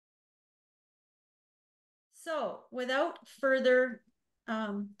So, without further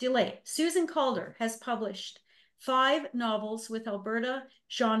delay, Susan Calder has published 5 novels with Alberta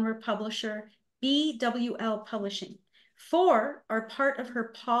genre publisher BWL Publishing. 4 are part of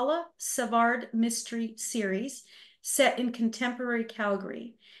her Paula Savard mystery series set in contemporary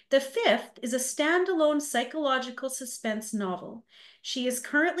Calgary. The 5th is a standalone psychological suspense novel. She is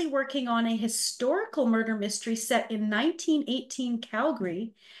currently working on a historical murder mystery set in 1918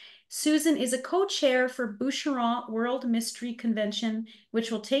 Calgary. Susan is a co-chair for Boucheron World Mystery Convention,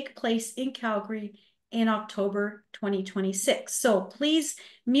 which will take place in Calgary in October 2026. So please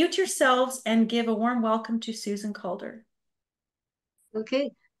mute yourselves and give a warm welcome to Susan Calder.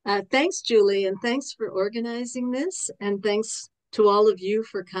 Okay. Thanks, Julie, and thanks for organizing this, and thanks to all of you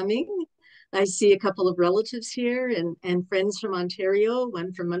for coming. I see a couple of relatives here and friends from Ontario,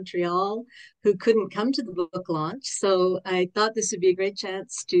 one from Montreal, who couldn't come to the book launch. So I thought this would be a great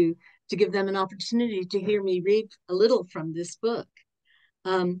chance to give them an opportunity to hear me read a little from this book.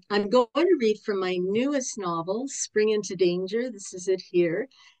 I'm going to read from my newest novel, Spring into Danger. This is it here.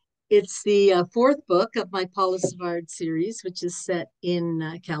 It's the 4th book of my Paula Savard series, which is set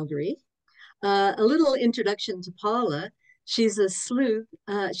in Calgary. A little introduction to Paula. She's a sleuth.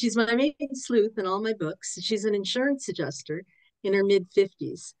 She's my main sleuth in all my books. She's an insurance adjuster in her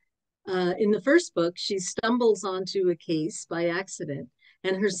mid-50s. In the first book, she stumbles onto a case by accident,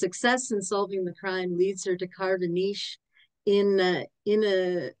 and her success in solving the crime leads her to carve a niche in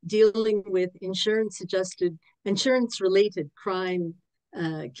dealing with insurance-related crime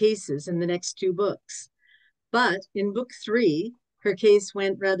cases in the next 2 books. But in book 3, her case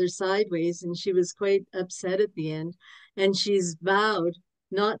went rather sideways and she was quite upset at the end. And she's vowed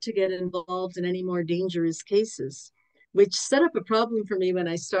not to get involved in any more dangerous cases, which set up a problem for me when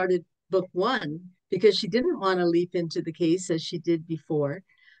I started book 1, because she didn't want to leap into the case as she did before.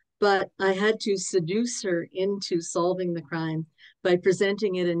 But I had to seduce her into solving the crime by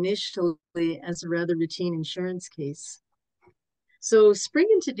presenting it initially as a rather routine insurance case. So Spring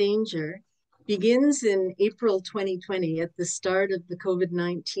into Danger begins in April 2020 at the start of the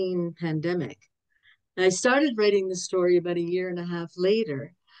COVID-19 pandemic. I started writing the story about a year and a half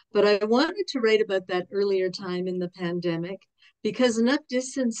later, but I wanted to write about that earlier time in the pandemic because enough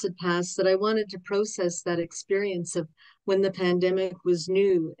distance had passed that I wanted to process that experience of when the pandemic was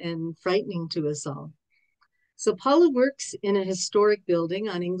new and frightening to us all. So Paula works in a historic building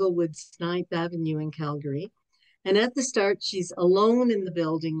on Inglewood's 9th Avenue in Calgary. And at the start, she's alone in the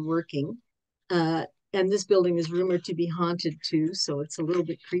building working. And this building is rumored to be haunted too, so it's a little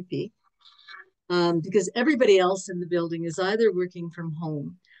bit creepy. Because everybody else in the building is either working from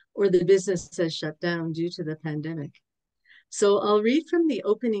home or the business has shut down due to the pandemic. So I'll read from the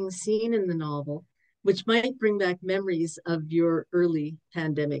opening scene in the novel, which might bring back memories of your early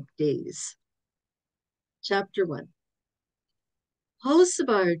pandemic days. Chapter 1. Paula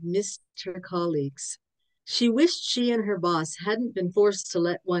Savard missed her colleagues. She wished she and her boss hadn't been forced to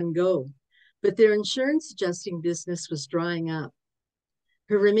let one go, but their insurance adjusting business was drying up.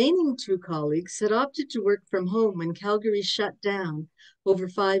 Her remaining 2 colleagues had opted to work from home when Calgary shut down over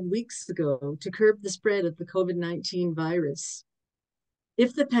 5 weeks ago to curb the spread of the COVID-19 virus.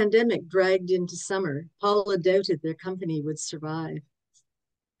 If the pandemic dragged into summer, Paula doubted their company would survive.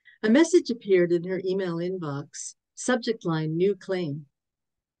 A message appeared in her email inbox, subject line, new claim.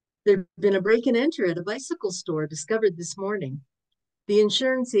 There'd been a break and enter at a bicycle store discovered this morning. The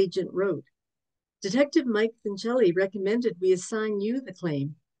insurance agent wrote, Detective Mike Vincelli recommended we assign you the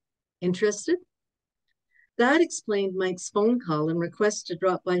claim. Interested? That explained Mike's phone call and request to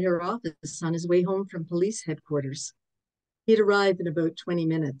drop by her office on his way home from police headquarters. He'd arrive in about 20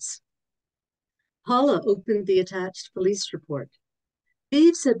 minutes. Paula opened the attached police report.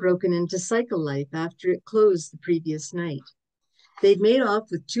 Thieves had broken into Cycle Life after it closed the previous night. They'd made off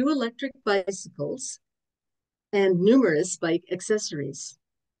with 2 electric bicycles and numerous bike accessories.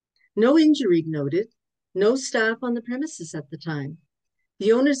 No injury noted, no staff on the premises at the time.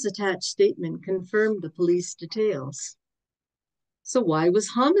 The owner's attached statement confirmed the police details. So why was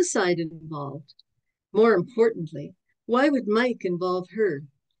homicide involved? More importantly, why would Mike involve her?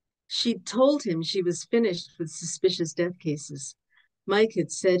 She'd told him she was finished with suspicious death cases. Mike had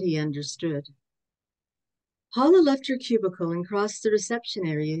said he understood. Paula left her cubicle and crossed the reception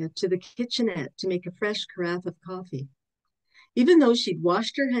area to the kitchenette to make a fresh carafe of coffee. Even though she'd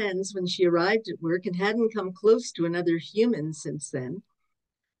washed her hands when she arrived at work and hadn't come close to another human since then,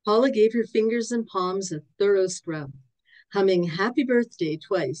 Paula gave her fingers and palms a thorough scrub, humming Happy Birthday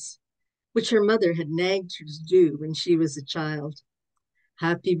twice, which her mother had nagged her to do when she was a child.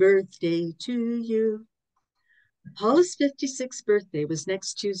 Happy birthday to you. Paula's 56th birthday was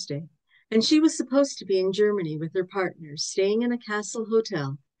next Tuesday, And she was supposed to be in Germany with her partner, staying in a castle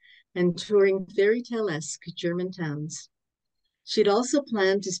hotel and touring fairy tale-esque German towns. She'd also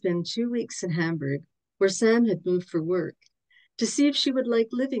planned to spend 2 weeks in Hamburg, where Sam had moved for work, to see if she would like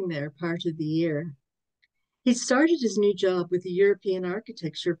living there part of the year. He started his new job with a European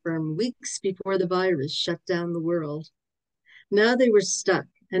architecture firm weeks before the virus shut down the world. Now they were stuck,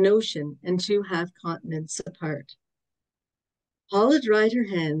 an ocean and two half-continents apart. Paula dried her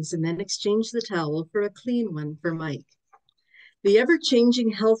hands and then exchanged the towel for a clean one for Mike. The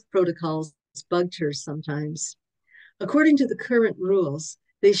ever-changing health protocols bugged her sometimes. According to the current rules,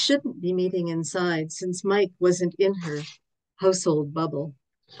 they shouldn't be meeting inside since Mike wasn't in her household bubble.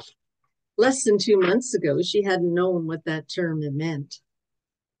 Less than 2 months ago, she hadn't known what that term meant.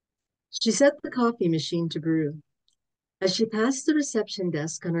 She set the coffee machine to brew. As she passed the reception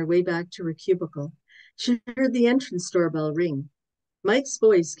desk on her way back to her cubicle, she heard the entrance doorbell ring. Mike's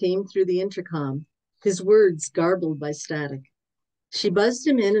voice came through the intercom, his words garbled by static. She buzzed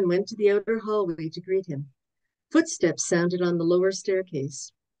him in and went to the outer hallway to greet him. Footsteps sounded on the lower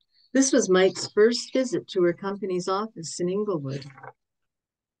staircase. This was Mike's first visit to her company's office in Inglewood.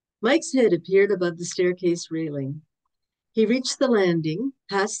 Mike's head appeared above the staircase railing. He reached the landing,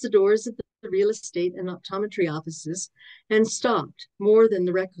 passed the doors of the real estate and optometry offices, and stopped more than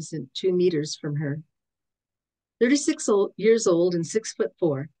the requisite 2 meters from her. 36 years old and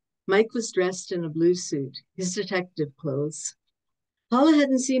 6'4", Mike was dressed in a blue suit, his detective clothes. Paula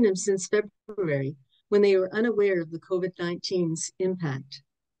hadn't seen him since February, when they were unaware of the COVID-19's impact.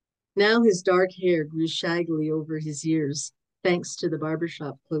 Now his dark hair grew shaggily over his ears, thanks to the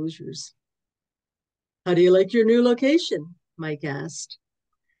barbershop closures. "How do you like your new location?" Mike asked.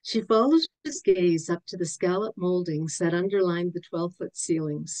 She followed his gaze up to the scallop moldings that underlined the 12-foot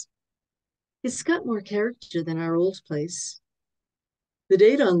ceilings. "It's got more character than our old place." "The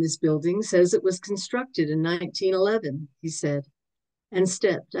date on this building says it was constructed in 1911, he said, and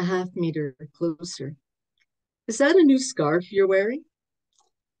stepped a half-meter closer. "Is that a new scarf you're wearing?"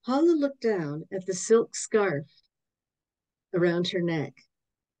 Paula looked down at the silk scarf around her neck.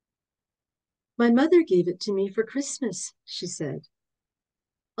 "My mother gave it to me for Christmas," she said.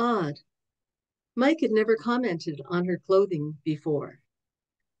 Odd. Mike had never commented on her clothing before.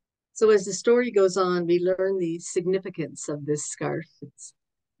 So as the story goes on, we learn the significance of this scarf.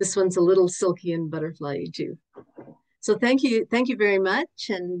 This one's a little silky and butterfly too. So thank you very much.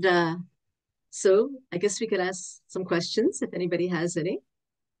 And so I guess we could ask some questions if anybody has any.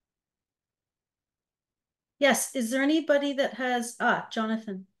 Yes, is there anybody that has,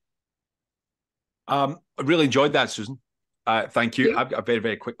 Jonathan? I really enjoyed that, Susan. Thank you. I've got a very,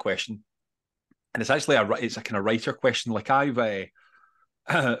 very quick question. And it's actually it's a kind of writer question. Like I've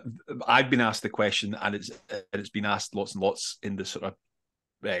been asked the question, and it's been asked lots and lots in the sort of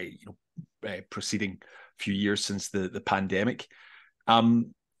preceding few years since the pandemic.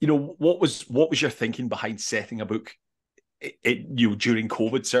 What was your thinking behind setting a book during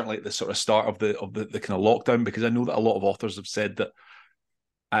COVID, certainly at the sort of start of the kind of lockdown? Because I know that a lot of authors have said that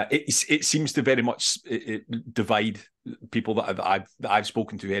it seems to very much divide people that I've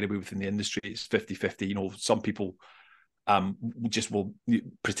spoken to anyway within the industry. It's 50-50. Some people just will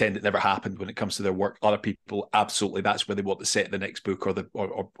pretend it never happened when it comes to their work. Other people, absolutely, that's where they want to set the next book,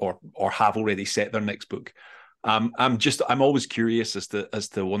 or have already set their next book. I'm always curious as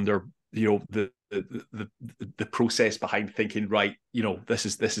to wonder, the process behind thinking, right,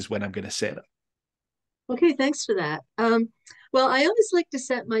 this is when I'm going to set it. Okay, thanks for that. Well, I always like to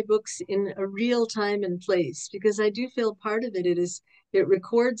set my books in a real time and place, because I do feel part of it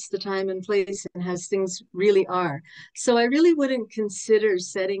records the time and place and has things really are. So I really wouldn't consider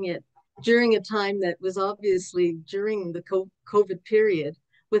setting it during a time that was obviously during the COVID period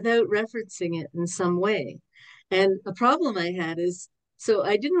without referencing it in some way. And a problem I had is, so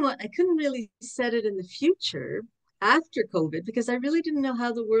I couldn't really set it in the future after COVID, because I really didn't know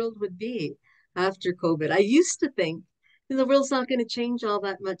how the world would be after COVID. I used to think the world's not going to change all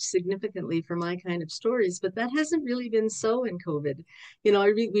that much significantly for my kind of stories, but that hasn't really been so in COVID.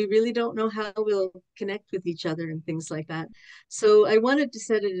 We really don't know how we'll connect with each other and things like that. So I wanted to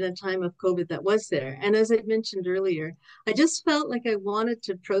set it in a time of COVID that was there. And as I mentioned earlier, I just felt like I wanted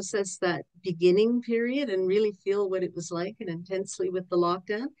to process that beginning period and really feel what it was like, and intensely with the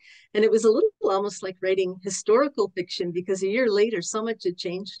lockdown. And it was a little almost like writing historical fiction, because a year later, so much had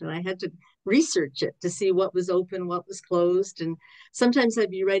changed, and I had to research it to see what was open, what was closed. And sometimes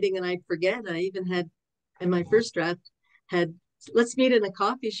I'd be writing and I'd forget. I even had, in my first draft, let's meet in a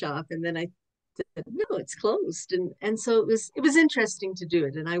coffee shop, and then I said, no, it's closed. And so it was interesting to do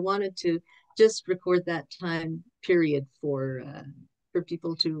it, and I wanted to just record that time period for for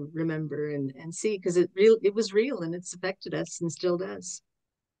people to remember and see, because it was real and it's affected us and still does.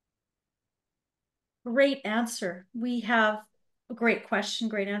 Great answer. We have a great question,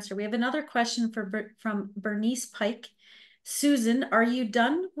 great answer. We have another question from Bernice Pike. Susan, are you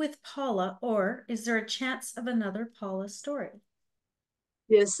done with Paula, or is there a chance of another Paula story?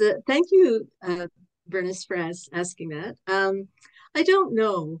 Yes, thank you, Bernice, for asking that. I don't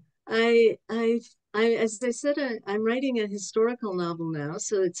know. As I said, I'm writing a historical novel now,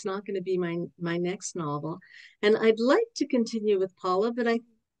 so it's not going to be my next novel. And I'd like to continue with Paula, but I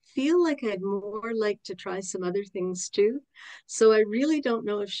feel like I'd more like to try some other things too. So I really don't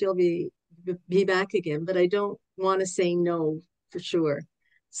know if she'll be back again, but I don't want to say no for sure.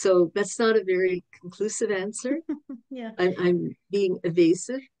 So that's not a very conclusive answer. Yeah. I'm being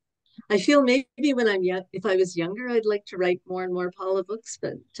evasive. I feel maybe when I'm young, if I was younger, I'd like to write more and more Paula books,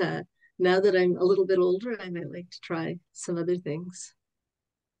 but now that I'm a little bit older, I might like to try some other things.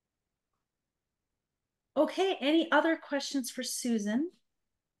 Okay, any other questions for Susan?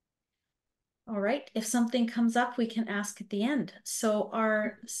 All right, if something comes up, we can ask at the end. So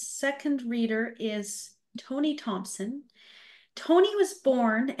our second reader is Tony Thomson. Tony was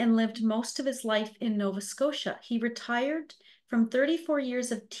born and lived most of his life in Nova Scotia. He retired from 34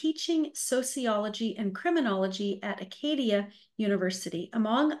 years of teaching sociology and criminology at Acadia University.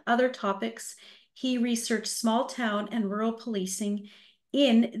 Among other topics, he researched small town and rural policing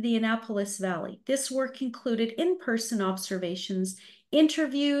in the Annapolis Valley. This work included in-person observations,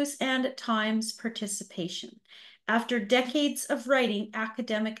 interviews, and at times participation. After decades of writing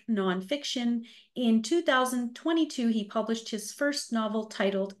academic nonfiction, in 2022, he published his first novel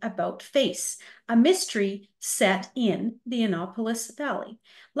titled About Face, a mystery set in the Annapolis Valley.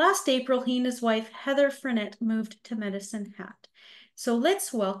 Last April, he and his wife, Heather Frenette, moved to Medicine Hat. So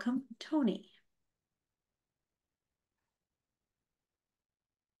let's welcome Tony.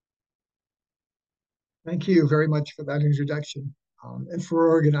 Thank you very much for that introduction and for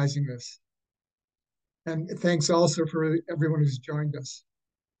organizing this. And thanks also for everyone who's joined us.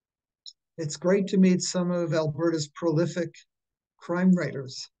 It's great to meet some of Alberta's prolific crime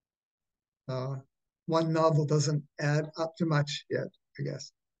writers. One novel doesn't add up to much yet, I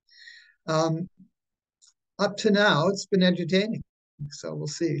guess. Up to now, it's been entertaining. So we'll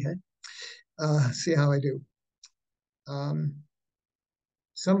see, see how I do.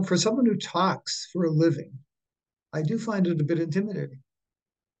 For someone who talks for a living, I do find it a bit intimidating.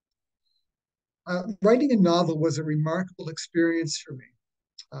 Writing a novel was a remarkable experience for me.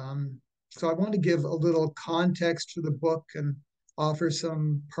 So I want to give a little context to the book and offer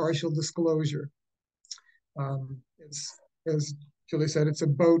some partial disclosure. As Julie said, it's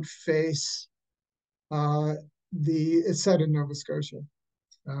About Face. It's set in Nova Scotia.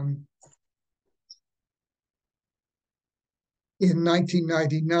 In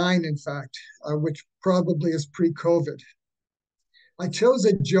 1999, in fact, which probably is pre-COVID. I chose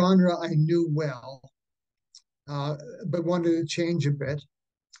a genre I knew well, but wanted to change a bit.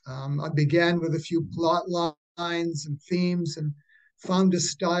 I began with a few plot lines and themes and found a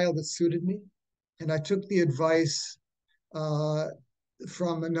style that suited me. And I took the advice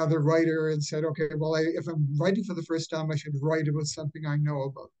from another writer and said, okay, well, if I'm writing for the first time, I should write about something I know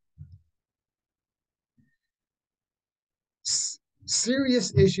about.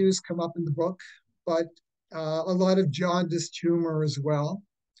 Serious issues come up in the book, but a lot of jaundiced humor as well,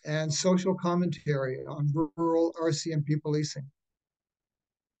 and social commentary on rural RCMP policing.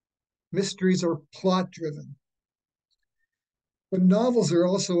 Mysteries are plot-driven, but novels are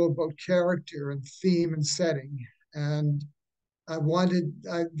also about character and theme and setting, and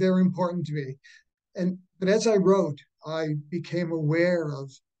they're important to me. But as I wrote, I became aware of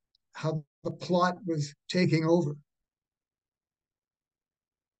how the plot was taking over.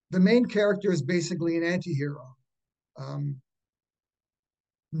 The main character is basically an anti-hero.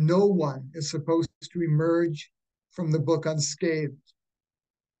 No one is supposed to emerge from the book unscathed.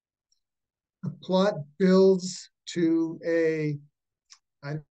 The plot builds to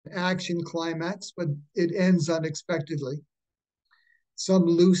an action climax, but it ends unexpectedly. Some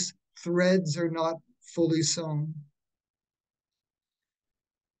loose threads are not fully sewn.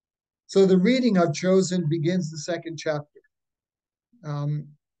 So the reading I've chosen begins the second chapter.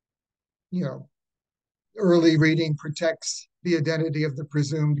 Early reading protects the identity of the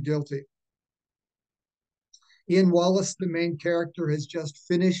presumed guilty. Ian Wallace, the main character, has just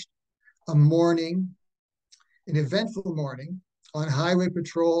finished an eventful morning on highway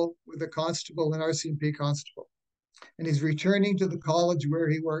patrol with a constable, an RCMP constable. And he's returning to the college where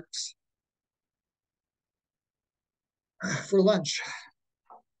he works for lunch.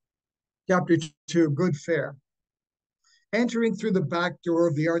 Chapter 2, Good Fare. Entering through the back door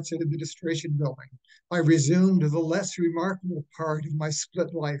of the Arts Administration building, I resumed the less remarkable part of my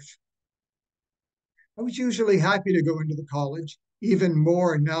split life. I was usually happy to go into the college, even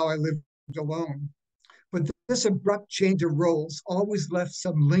more now I lived alone. But this abrupt change of roles always left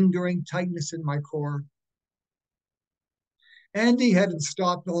some lingering tightness in my core. Andy hadn't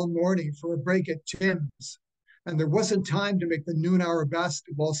stopped all morning for a break at Tim's, and there wasn't time to make the noon-hour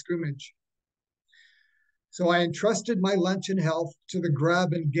basketball scrimmage. So I entrusted my lunch and health to the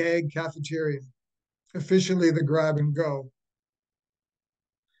grab and gag cafeteria, officially the grab and go.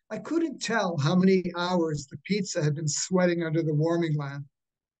 I couldn't tell how many hours the pizza had been sweating under the warming lamp.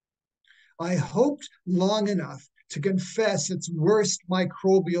 I hoped long enough to confess its worst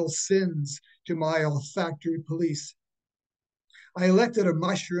microbial sins to my olfactory police. I elected a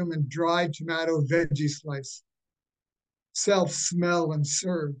mushroom and dried tomato veggie slice. Self-smell and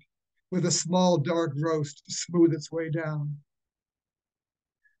served, with a small dark roast to smooth its way down.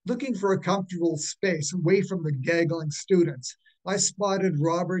 Looking for a comfortable space away from the gaggling students, I spotted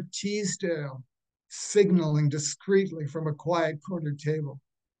Robert Teasdale signaling discreetly from a quiet corner table.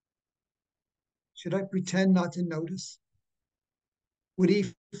 Should I pretend not to notice? Would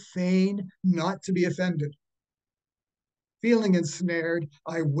he feign not to be offended? Feeling ensnared,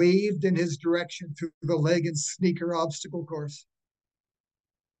 I waved in his direction through the leg and sneaker obstacle course.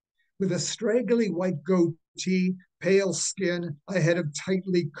 With a straggly white goatee, pale skin, a head of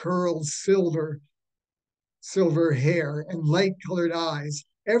tightly curled silver hair, and light-colored eyes,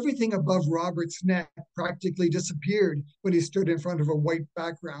 everything above Robert's neck practically disappeared when he stood in front of a white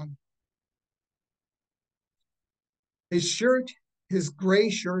background. His gray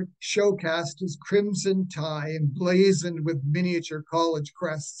shirt showcased his crimson tie emblazoned with miniature college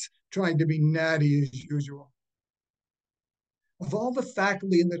crests, trying to be natty as usual. Of all the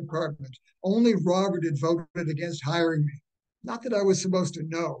faculty in the department, only Robert had voted against hiring me. Not that I was supposed to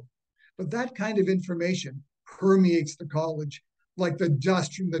know, but that kind of information permeates the college like the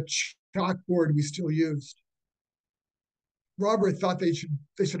dust from the chalkboard we still used. Robert thought they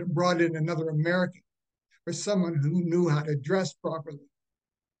should have brought in another American, or someone who knew how to dress properly.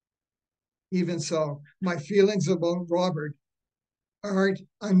 Even so, my feelings about Robert aren't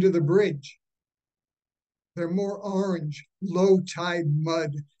under the bridge. They're more orange, low-tide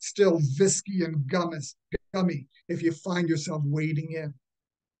mud, still visky and gummy if you find yourself wading in.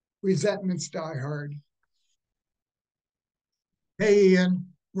 Resentments die hard. Hey, Ian,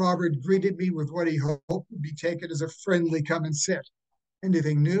 Robert greeted me with what he hoped would be taken as a friendly come and sit.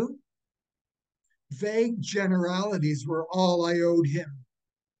 Anything new? Vague generalities were all I owed him.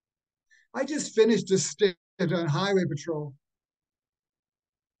 I just finished a stint on highway patrol.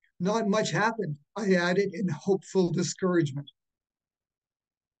 Not much happened, I added in hopeful discouragement.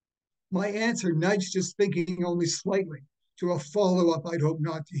 My answer nudged his thinking only slightly to a follow-up I'd hoped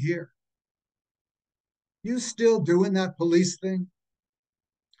not to hear. You still doing that police thing?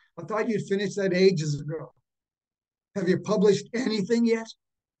 I thought you'd finished that ages ago. Have you published anything yet?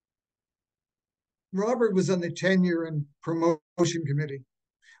 Robert was on the tenure and promotion committee,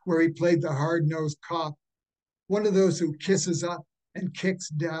 where he played the hard-nosed cop, one of those who kisses up and kicks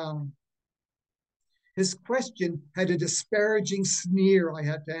down. His question had a disparaging sneer I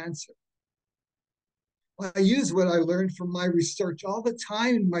had to answer. I use what I learned from my research all the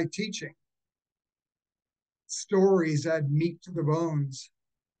time in my teaching. Stories add meat to the bones.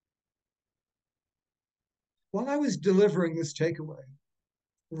 While I was delivering this takeaway,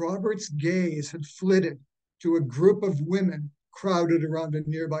 Robert's gaze had flitted to a group of women crowded around a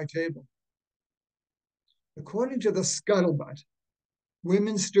nearby table. According to the scuttlebutt,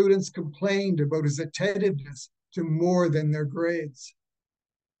 women students complained about his attentiveness to more than their grades.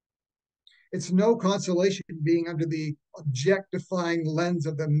 It's no consolation being under the objectifying lens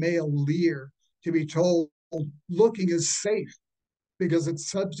of the male leer to be told looking is safe because it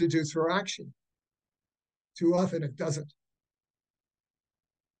substitutes for action. Too often it doesn't.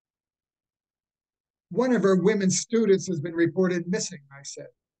 One of our women students has been reported missing, I said.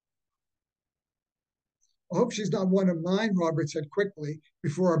 I hope she's not one of mine, Robert said quickly,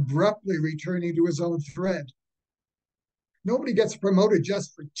 before abruptly returning to his own thread. Nobody gets promoted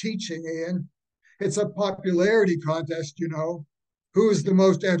just for teaching, Ian. It's a popularity contest, you know. Who's the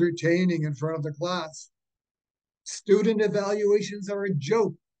most entertaining in front of the class? Student evaluations are a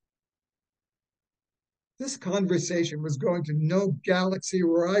joke. This conversation was going to no galaxy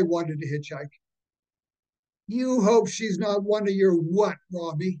where I wanted to hitchhike. You hope she's not one of your what,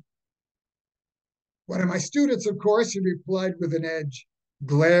 Robbie? One of my students, of course, he replied with an edge,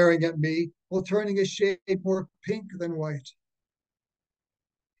 glaring at me while turning a shade more pink than white.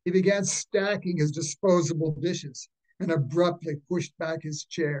 He began stacking his disposable dishes, and abruptly pushed back his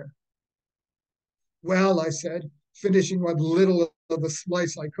chair. Well, I said, finishing what little of the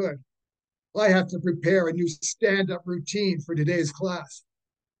slice I could, I have to prepare a new stand-up routine for today's class.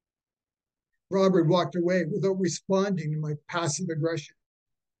 Robert walked away without responding to my passive aggression.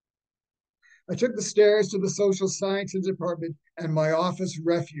 I took the stairs to the social sciences department and my office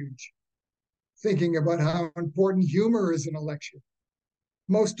refuge, thinking about how important humor is in a lecture.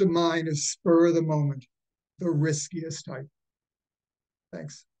 Most of mine is spur of the moment, the riskiest type.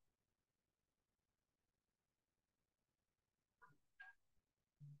 Thanks.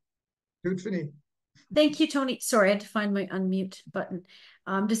 Good for me. Thank you, Tony. Sorry, I had to find my unmute button.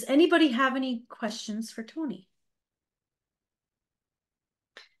 Does anybody have any questions for Tony?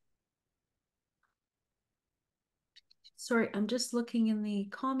 Sorry, I'm just looking in the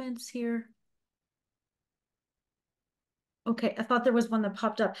comments here. Okay, I thought there was one that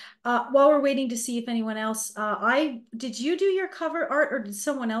popped up. While we're waiting to see if anyone else, did you do your cover art or did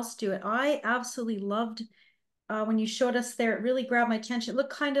someone else do it? I absolutely loved when you showed us there. It really grabbed my attention. It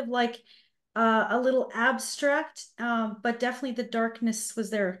looked kind of like a little abstract, but definitely the darkness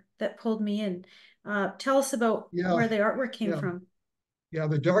was there that pulled me in. Tell us about where the artwork came from. Yeah,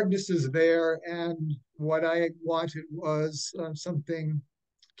 the darkness is there, and what I wanted was something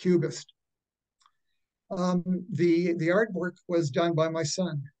cubist. The artwork was done by my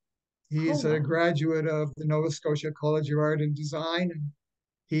son. He's a graduate of the Nova Scotia College of Art and Design, and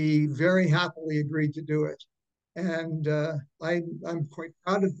he very happily agreed to do it. And I'm quite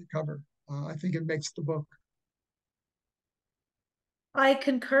proud of the cover. I think it makes the book. I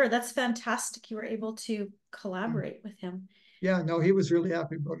concur. That's fantastic. You were able to collaborate with him. Yeah, no, he was really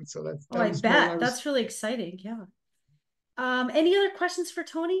happy about it. So that I was bet. That's really exciting. Yeah. Any other questions for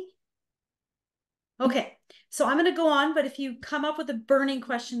Tony? Okay, so I'm going to go on, but if you come up with a burning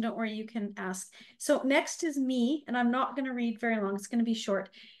question, don't worry, you can ask. So next is me, and I'm not going to read very long. It's going to be short.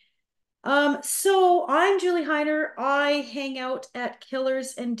 So I'm Julie Hiner. I hang out at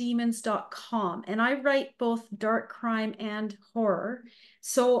killersanddemons.com, and I write both dark crime and horror.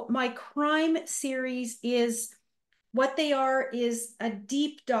 So my crime series is what they are is a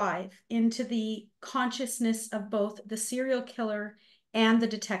deep dive into the consciousness of both the serial killer and the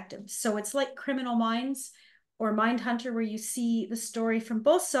detective. So it's like Criminal Minds or Mindhunter, where you see the story from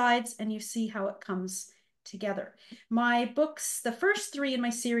both sides and you see how it comes together. My books, the first three in my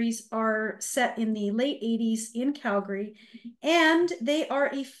series, are set in the late 80s in Calgary, and they are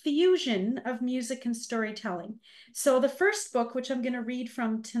a fusion of music and storytelling. So the first book, which I'm going to read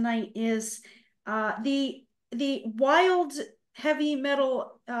from tonight, is the wild heavy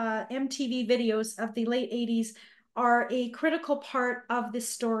metal MTV videos of the late 80s are a critical part of this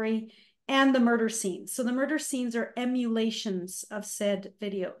story, and the murder scenes. So the murder scenes are emulations of said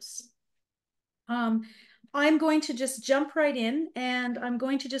videos. I'm going to just jump right in, and I'm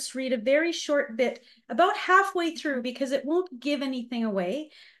going to just read a very short bit about halfway through because it won't give anything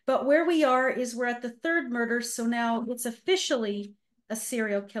away. But where we are is we're at the third murder. So now it's officially a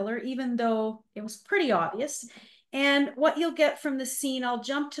serial killer, even though it was pretty obvious. And what you'll get from the scene, I'll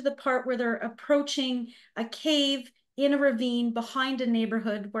jump to the part where they're approaching a cave in a ravine behind a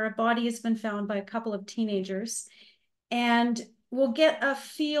neighborhood where a body has been found by a couple of teenagers. And we'll get a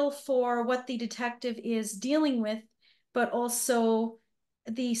feel for what the detective is dealing with, but also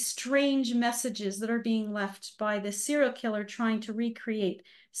the strange messages that are being left by the serial killer trying to recreate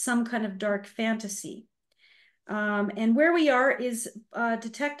some kind of dark fantasy. And where we are is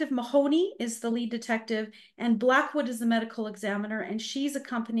Detective Mahoney is the lead detective, and Blackwood is the medical examiner, and she's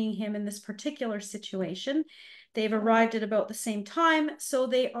accompanying him in this particular situation. They've arrived at about the same time, so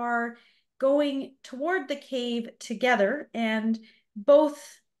they are going toward the cave together, and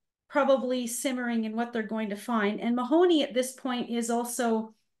both probably simmering in what they're going to find. And Mahoney at this point is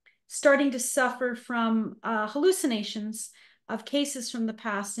also starting to suffer from hallucinations of cases from the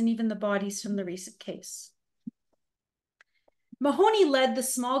past and even the bodies from the recent case. Mahoney led the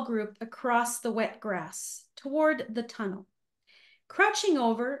small group across the wet grass toward the tunnel. Crouching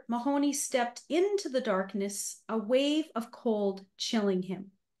over, Mahoney stepped into the darkness, a wave of cold chilling him.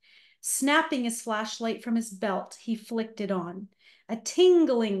 Snapping his flashlight from his belt, he flicked it on. A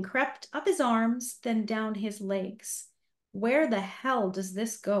tingling crept up his arms, then down his legs. Where the hell does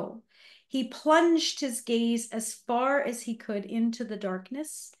this go? He plunged his gaze as far as he could into the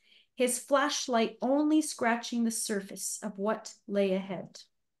darkness, his flashlight only scratching the surface of what lay ahead.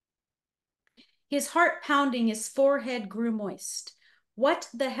 His heart pounding, his forehead grew moist. What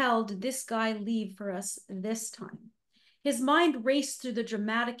the hell did this guy leave for us this time? His mind raced through the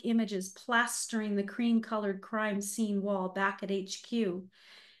dramatic images plastering the cream-colored crime scene wall back at HQ.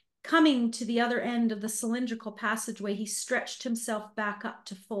 Coming to the other end of the cylindrical passageway, he stretched himself back up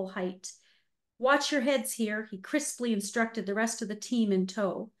to full height. "Watch your heads here," he crisply instructed the rest of the team in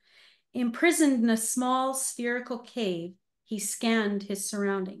tow. Imprisoned in a small spherical cave, he scanned his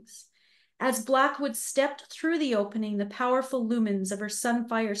surroundings. As Blackwood stepped through the opening, the powerful lumens of her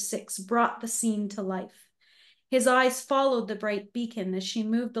Sunfire 6 brought the scene to life. His eyes followed the bright beacon as she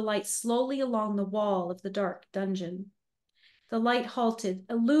moved the light slowly along the wall of the dark dungeon. The light halted,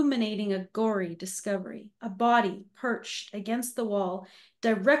 illuminating a gory discovery. A body perched against the wall,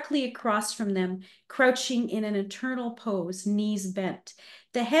 directly across from them, crouching in an eternal pose, knees bent.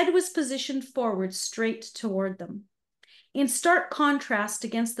 The head was positioned forward, straight toward them. In stark contrast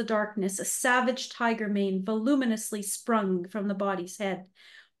against the darkness, a savage tiger mane voluminously sprung from the body's head.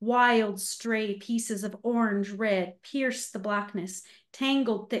 Wild, stray pieces of orange-red pierced the blackness.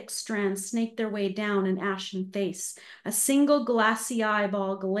 Tangled, thick strands snaked their way down an ashen face. A single glassy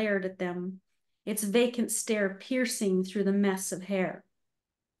eyeball glared at them, its vacant stare piercing through the mess of hair.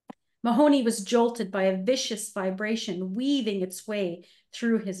 Mahoney was jolted by a vicious vibration weaving its way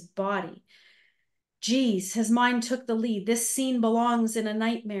through his body. Geez, his mind took the lead. This scene belongs in a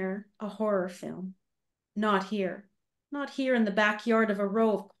nightmare, a horror film. Not here. Not here in the backyard of a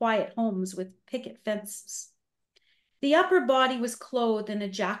row of quiet homes with picket fences. The upper body was clothed in a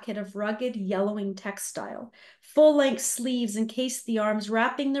jacket of rugged, yellowing textile. Full-length sleeves encased the arms,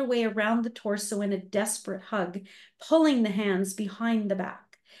 wrapping their way around the torso in a desperate hug, pulling the hands behind the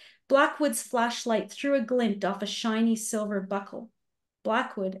back. Blackwood's flashlight threw a glint off a shiny silver buckle.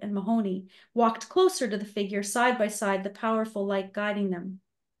 Blackwood and Mahoney walked closer to the figure, side by side, the powerful light guiding them.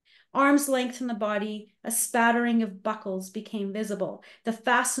 Arm's length from the body, a spattering of buckles became visible. The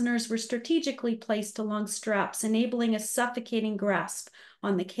fasteners were strategically placed along straps, enabling a suffocating grasp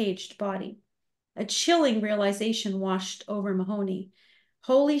on the caged body. A chilling realization washed over Mahoney.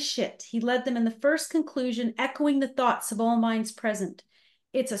 Holy shit, he led them in the first conclusion, echoing the thoughts of all minds present.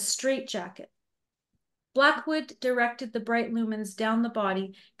 It's a straitjacket. Blackwood directed the bright lumens down the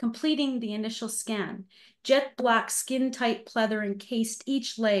body, completing the initial scan. Jet black, skin-tight pleather encased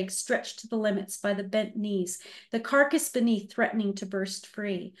each leg, stretched to the limits by the bent knees, the carcass beneath threatening to burst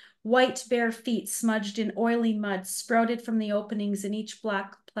free. White, bare feet smudged in oily mud sprouted from the openings in each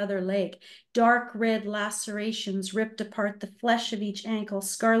black pleather leg. Dark red lacerations ripped apart the flesh of each ankle,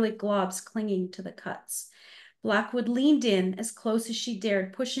 scarlet globs clinging to the cuts. Blackwood leaned in as close as she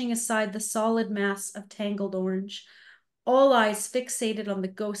dared, pushing aside the solid mass of tangled orange. All eyes fixated on the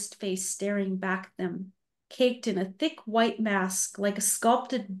ghost face staring back at them. Caked in a thick white mask, like a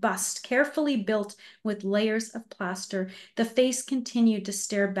sculpted bust carefully built with layers of plaster, the face continued to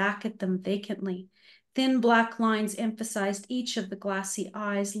stare back at them vacantly. Thin black lines emphasized each of the glassy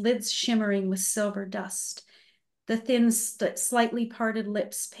eyes, lids shimmering with silver dust. The thin, slightly parted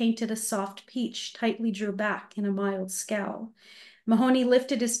lips painted a soft peach, tightly drew back in a mild scowl. Mahoney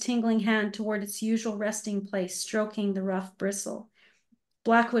lifted his tingling hand toward its usual resting place, stroking the rough bristle.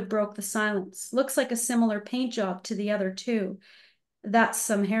 Blackwood broke the silence. "Looks like a similar paint job to the other two. That's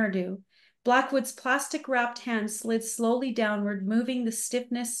some hairdo." Blackwood's plastic-wrapped hand slid slowly downward, moving the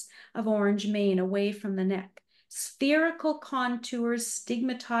stiffness of orange mane away from the neck. Spherical contours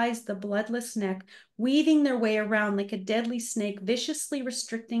stigmatized the bloodless neck, weaving their way around like a deadly snake, viciously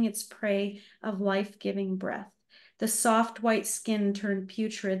restricting its prey of life-giving breath. The soft white skin turned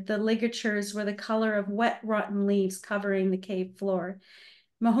putrid. The ligatures were the color of wet, rotten leaves covering the cave floor.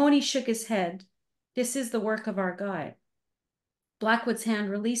 Mahoney shook his head. "This is the work of our guide." Blackwood's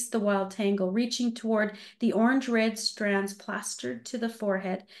hand released the wild tangle, reaching toward the orange-red strands plastered to the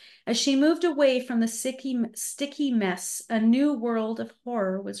forehead. As she moved away from the sticky mess, a new world of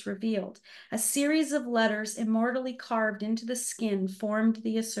horror was revealed. A series of letters immortally carved into the skin formed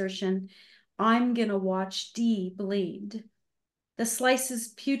the assertion, "I'm gonna watch D bleed." The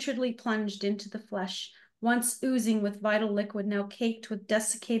slices putridly plunged into the flesh, once oozing with vital liquid, now caked with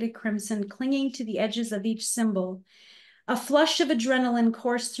desiccated crimson, clinging to the edges of each symbol. A flush of adrenaline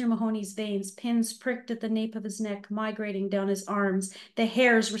coursed through Mahoney's veins. Pins pricked at the nape of his neck, migrating down his arms, the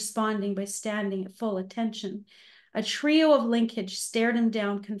hairs responding by standing at full attention. A trio of linkage stared him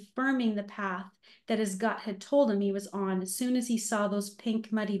down, confirming the path that his gut had told him he was on as soon as he saw those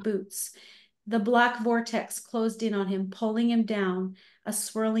pink, muddy boots. The black vortex closed in on him, pulling him down a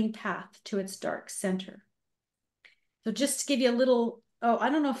swirling path to its dark center. So just to give you a little, I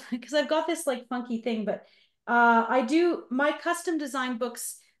don't know, because I've got this like funky thing, but my custom design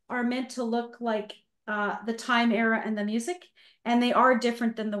books are meant to look like the time era and the music, and they are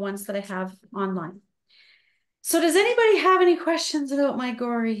different than the ones that I have online. So does anybody have any questions about my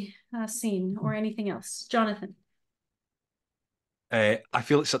gory scene or anything else? Jonathan? I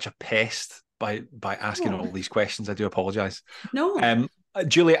feel it's such a pest by asking all these questions. I do apologise. No.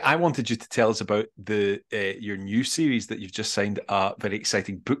 Julie, I wanted you to tell us about your new series that you've just signed a very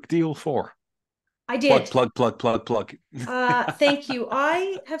exciting book deal for. I did. Plug. Thank you.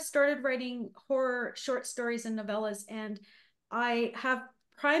 I have started writing horror short stories and novellas, and I have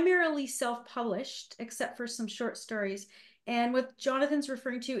primarily self-published, except for some short stories. And what Jonathan's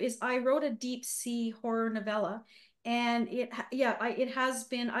referring to is I wrote a deep sea horror novella, and it has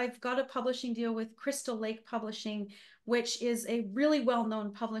been. I've got a publishing deal with Crystal Lake Publishing, which is a really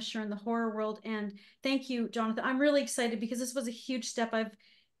well-known publisher in the horror world. And thank you, Jonathan. I'm really excited because this was a huge step. I've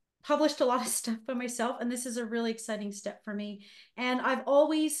published a lot of stuff by myself, and this is a really exciting step for me. And I've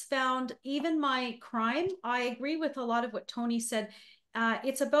always found, even my crime, I agree with a lot of what Tony said.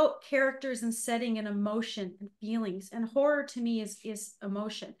 It's about characters and setting and emotion and feelings, and horror to me is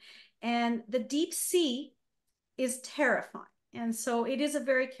emotion. And the deep sea is terrifying. And so it is a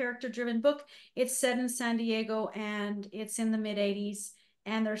very character-driven book. It's set in San Diego, and it's in the mid-'80s,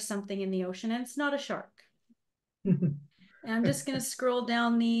 and there's something in the ocean, and it's not a shark. And I'm just going to scroll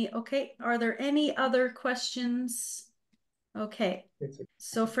down okay, are there any other questions? Okay,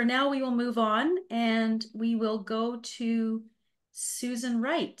 so for now we will move on, and we will go to Susan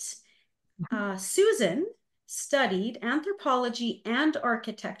Wright. Susan studied anthropology and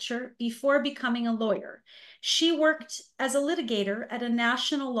architecture before becoming a lawyer. She worked as a litigator at a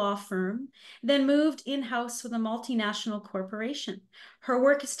national law firm, then moved in-house with a multinational corporation. Her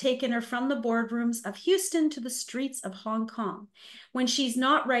work has taken her from the boardrooms of Houston to the streets of Hong Kong. When she's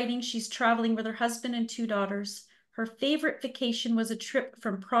not writing, she's traveling with her husband and 2 daughters. Her favorite vacation was a trip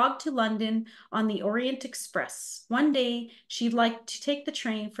from Prague to London on the Orient Express. One day, she'd like to take the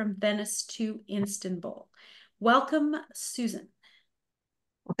train from Venice to Istanbul. Welcome, Susan.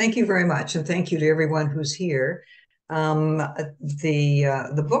 Well, thank you very much, and thank you to everyone who's here.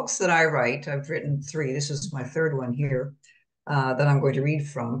 The books that I write, I've written 3. This is my 3rd one here that I'm going to read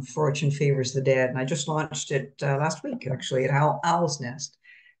from. Fortune Favors the Dead, and I just launched it last week, actually, at Owl's Nest.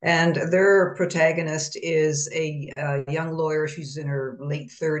 And their protagonist is a young lawyer. She's in her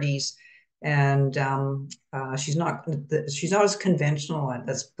late 30s, and she's not as conventional,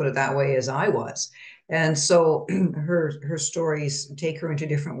 let's put it that way, as I was. And so her stories take her into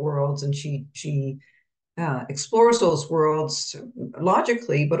different worlds, and she explores those worlds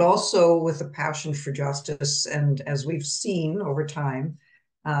logically, but also with a passion for justice. And as we've seen over time,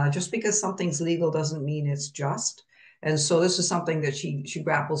 just because something's legal doesn't mean it's just. And so this is something that she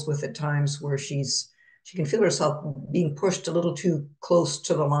grapples with at times, where she can feel herself being pushed a little too close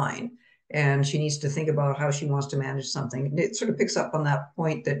to the line, and she needs to think about how she wants to manage something. It sort of picks up on that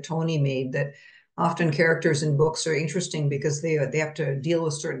point that Tony made, that often characters in books are interesting because they have to deal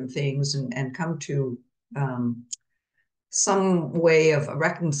with certain things and come to some way of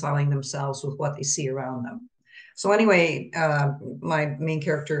reconciling themselves with what they see around them. So anyway, my main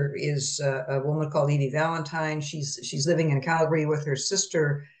character is a woman called Evie Valentine. She's living in Calgary with her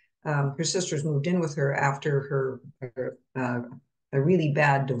sister. Her sister's moved in with her after a really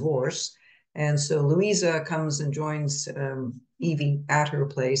bad divorce. And so Louisa comes and joins Evie at her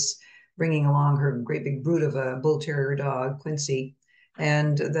place, bringing along her great big brute of a bull terrier dog, Quincy.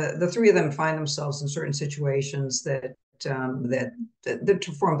 And the 3 of them find themselves in certain situations that form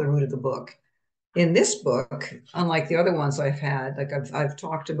the root of the book. In this book, unlike the other ones I've had, like I've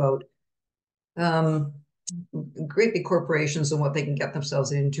talked about great big corporations and what they can get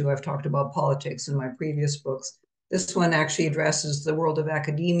themselves into. I've talked about politics in my previous books. This one actually addresses the world of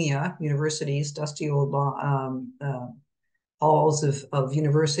academia, universities, dusty old halls of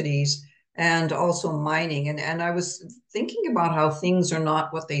universities, and also mining. And I was thinking about how things are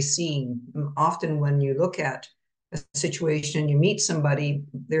not what they seem. Often when you look at a situation, you meet somebody,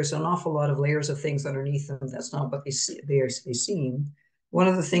 there's an awful lot of layers of things underneath them. That's not what they seem. One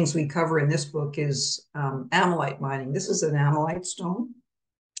of the things we cover in this book is amylite mining. This is an amylite stone,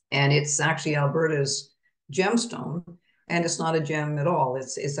 and it's actually Alberta's gemstone, and it's not a gem at all.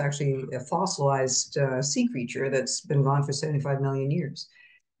 It's actually a fossilized sea creature that's been gone for 75 million years.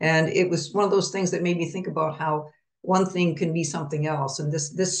 And it was one of those things that made me think about how one thing can be something else. And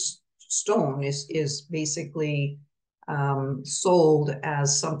this stone is basically sold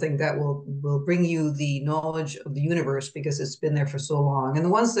as something that will bring you the knowledge of the universe because it's been there for so long. And the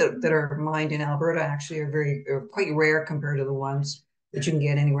ones that are mined in Alberta actually are quite rare compared to the ones that you can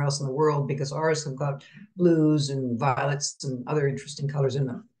get anywhere else in the world, because ours have got blues and violets and other interesting colors in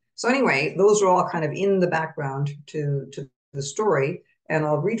them. So anyway, those are all kind of in the background to the story. And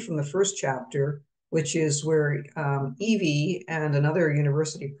I'll read from the first chapter, which is where Evie and another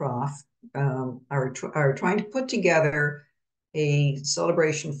university prof are trying to put together a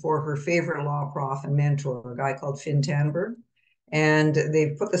celebration for her favorite law prof and mentor, a guy called Finn Tanberg. And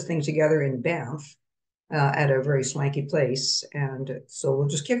they've put this thing together in Banff at a very swanky place. And so we'll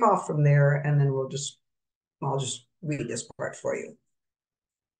just kick off from there, and then I'll just read this part for you.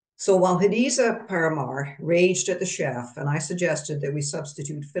 So while Hadiza Paramar raged at the chef, and I suggested that we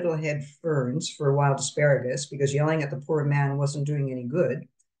substitute fiddlehead ferns for wild asparagus because yelling at the poor man wasn't doing any good,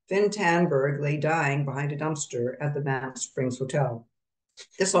 Finn Tanberg lay dying behind a dumpster at the Banff Springs Hotel.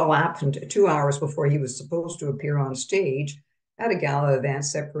 This all happened 2 hours before he was supposed to appear on stage at a gala event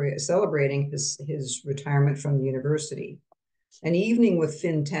celebrating his retirement from the university. An evening with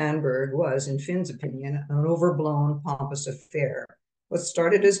Finn Tanberg was, in Finn's opinion, an overblown, pompous affair. What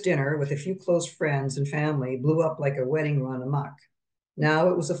started as dinner with a few close friends and family blew up like a wedding run amok. Now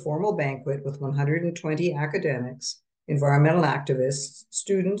it was a formal banquet with 120 academics, environmental activists,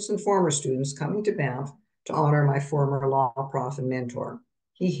 students, and former students coming to Banff to honor my former law prof and mentor.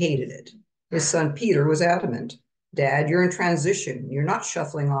 He hated it. His son Peter was adamant. Dad, you're in transition. You're not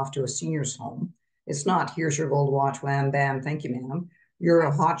shuffling off to a senior's home. It's not, here's your gold watch, wham, bam, thank you, ma'am. You're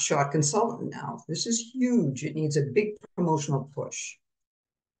a hotshot consultant now. This is huge. It needs a big promotional push.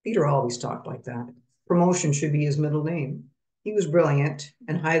 Peter always talked like that. Promotion should be his middle name. He was brilliant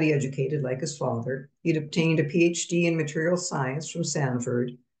and highly educated like his father. He'd obtained a PhD in material science from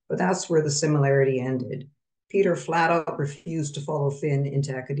Stanford, but that's where the similarity ended. Peter flat out refused to follow Finn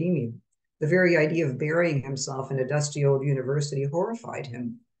into academia. The very idea of burying himself in a dusty old university horrified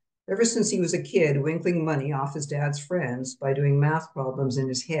him. Ever since he was a kid, winkling money off his dad's friends by doing math problems in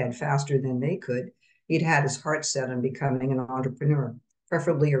his head faster than they could, he'd had his heart set on becoming an entrepreneur,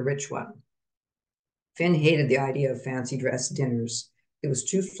 preferably a rich one. Finn hated the idea of fancy dress dinners. It was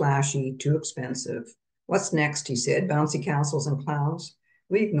too flashy, too expensive. What's next, he said, bouncy castles and clowns?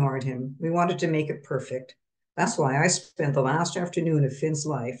 We ignored him. We wanted to make it perfect. That's why I spent the last afternoon of Finn's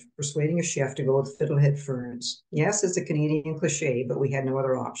life persuading a chef to go with fiddlehead ferns. Yes, it's a Canadian cliche, but we had no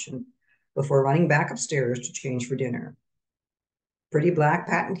other option, before running back upstairs to change for dinner. Pretty black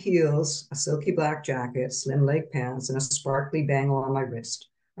patent heels, a silky black jacket, slim leg pants, and a sparkly bangle on my wrist.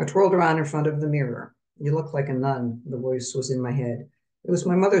 I twirled around in front of the mirror. You look like a nun, the voice was in my head. It was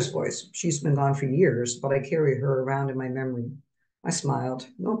my mother's voice. She's been gone for years, but I carry her around in my memory. I smiled.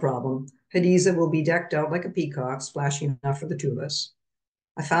 No problem. Hadiza will be decked out like a peacock, splashy enough for the two of us.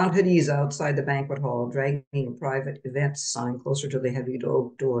 I found Hadiza outside the banquet hall, dragging a private events sign closer to the heavy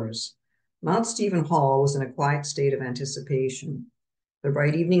oak doors. Mount Stephen Hall was in a quiet state of anticipation. The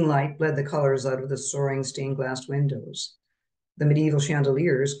bright evening light bled the colors out of the soaring stained-glass windows. The medieval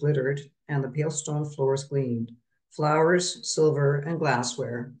chandeliers glittered, and the pale stone floors gleamed. Flowers, silver, and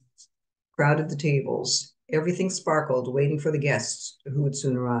glassware crowded the tables. Everything sparkled, waiting for the guests who would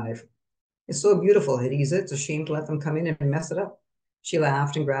soon arrive. It's so beautiful, Hadiza. It's a shame to let them come in and mess it up. She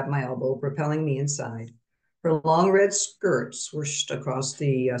laughed and grabbed my elbow, propelling me inside. Her long red skirt swooshed across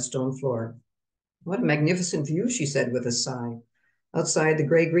the stone floor. What a magnificent view, she said with a sigh. Outside, the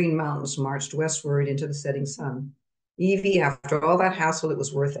gray-green mountains marched westward into the setting sun. Evie, after all that hassle, it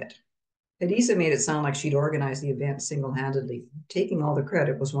was worth it. Hadiza made it sound like she'd organized the event single-handedly. Taking all the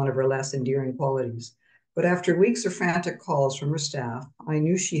credit was one of her less endearing qualities. But after weeks of frantic calls from her staff, I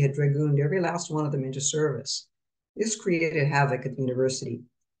knew she had dragooned every last one of them into service. This created havoc at the university.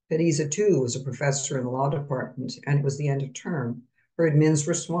 Hadiza, too, was a professor in the law department, and it was the end of term. Her admins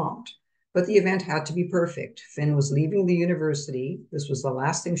were swamped. But the event had to be perfect. Finn was leaving the university. This was the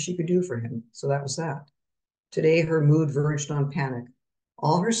last thing she could do for him, so that was that. Today, her mood verged on panic.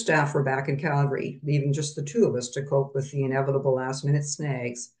 All her staff were back in Calgary, leaving just the two of us to cope with the inevitable last-minute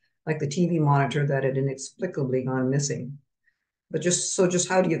snags, like the TV monitor that had inexplicably gone missing. But just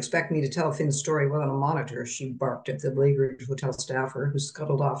how do you expect me to tell Finn's story without a monitor? She barked at the beleaguered hotel staffer, who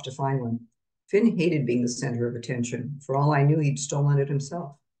scuttled off to find one. Finn hated being the center of attention. For all I knew, he'd stolen it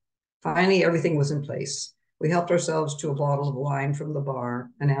himself. Finally, everything was in place. We helped ourselves to a bottle of wine from the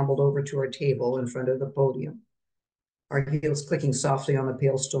bar and ambled over to our table in front of the podium, our heels clicking softly on the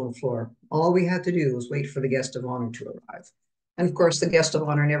pale stone floor. All we had to do was wait for the guest of honor to arrive. And of course, the guest of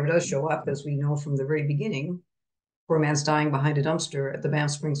honor never does show up, as we know from the very beginning. Poor man's dying behind a dumpster at the Banff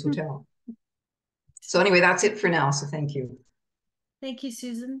Springs Hotel. So anyway, that's it for now. So thank you. Thank you,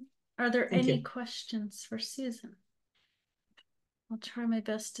 Susan. Are there any questions for Susan? I'll try my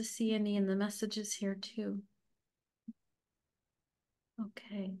best to see any in the messages here too.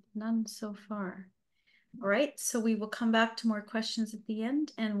 Okay, none so far. All right, so we will come back to more questions at the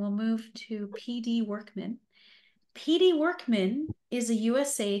end, and we'll move to PD Workman. PD Workman is a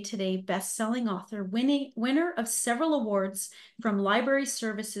USA Today best-selling author, winner of several awards from Library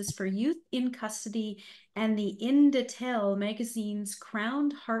Services for Youth in Custody and the In Detail magazine's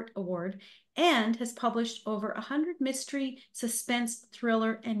Crowned Heart Award, and has published over 100 mystery, suspense,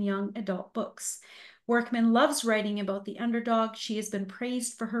 thriller, and young adult books. Workman loves writing about the underdog. She has been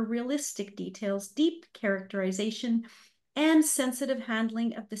praised for her realistic details, deep characterization, and sensitive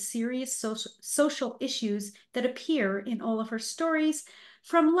handling of the serious social issues that appear in all of her stories,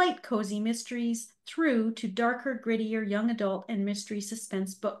 from light, cozy mysteries through to darker, grittier young adult and mystery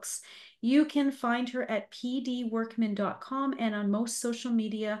suspense books. You can find her at pdworkman.com and on most social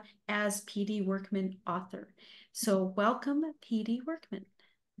media as PD Workman Author. So welcome, PD Workman.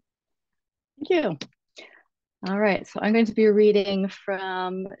 Thank you. All right, so I'm going to be reading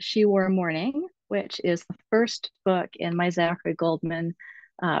from She Wore Mourning, which is the first book in my Zachary Goldman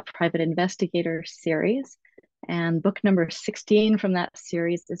Private Investigator series. And book number 16 from that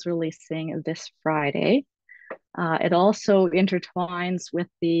series is releasing this Friday. It also intertwines with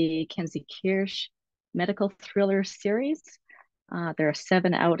the Kenzie Kirsch medical thriller series. There are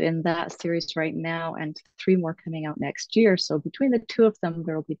 7 out in that series right now and 3 more coming out next year. So between the 2 of them,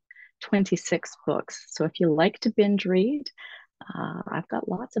 there will be 26 books. So if you like to binge read, I've got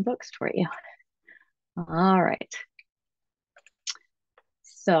lots of books for you. All right.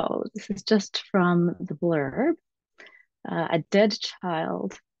 So this is just from the blurb. A dead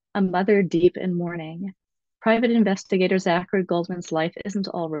child, a mother deep in mourning. Private investigator Zachary Goldman's life isn't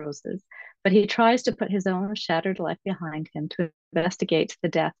all roses, but he tries to put his own shattered life behind him to investigate the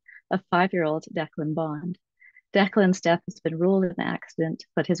death of 5-year-old Declan Bond. Declan's death has been ruled an accident,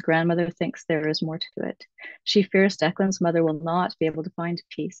 but his grandmother thinks there is more to it. She fears Declan's mother will not be able to find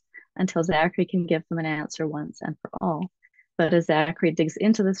peace until Zachary can give them an answer once and for all. But as Zachary digs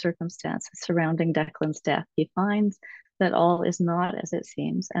into the circumstances surrounding Declan's death, he finds that all is not as it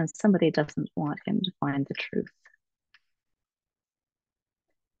seems, and somebody doesn't want him to find the truth.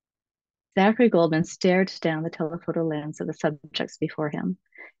 Zachary Goldman stared down the telephoto lens of the subjects before him.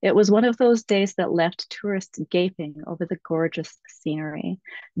 It was one of those days that left tourists gaping over the gorgeous scenery,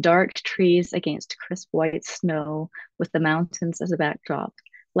 dark trees against crisp white snow with the mountains as a backdrop,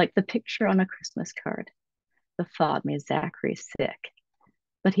 like the picture on a Christmas card. The thought made Zachary sick.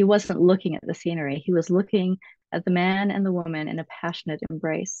 But he wasn't looking at the scenery. He was looking at the man and the woman in a passionate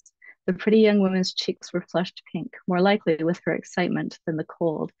embrace. The pretty young woman's cheeks were flushed pink, more likely with her excitement than the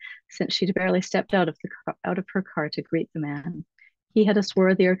cold, since she'd barely stepped out of her car to greet the man. He had a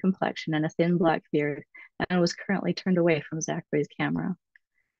swarthier complexion and a thin black beard, and was currently turned away from Zachary's camera.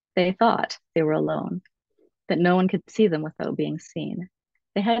 They thought they were alone, that no one could see them without being seen.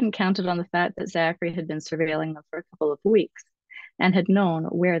 They hadn't counted on the fact that Zachary had been surveilling them for a couple of weeks and had known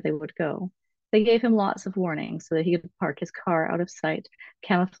where they would go. They gave him lots of warning so that he could park his car out of sight,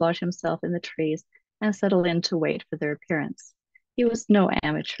 camouflage himself in the trees, and settle in to wait for their appearance. He was no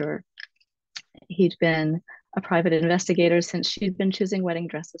amateur. He'd been a private investigator since she'd been choosing wedding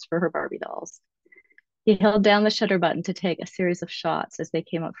dresses for her Barbie dolls. He held down the shutter button to take a series of shots as they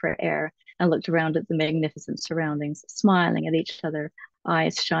came up for air and looked around at the magnificent surroundings, smiling at each other,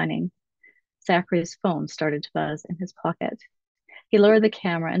 eyes shining. Zachary's phone started to buzz in his pocket. He lowered the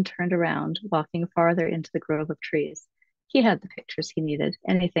camera and turned around, walking farther into the grove of trees. He had the pictures he needed.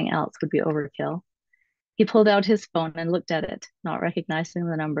 Anything else would be overkill. He pulled out his phone and looked at it. Not recognizing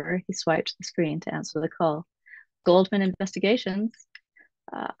the number, he swiped the screen to answer the call. Goldman Investigations.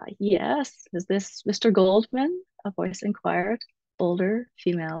 Yes, is this Mr. Goldman? A voice inquired, older,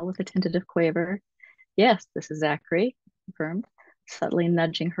 female, with a tentative quaver. Yes, this is Zachary, confirmed, subtly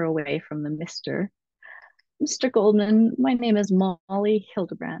nudging her away from the Mr. Mr. Goldman, my name is Molly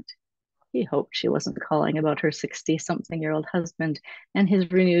Hildebrandt. He hoped she wasn't calling about her 60-something-year-old husband and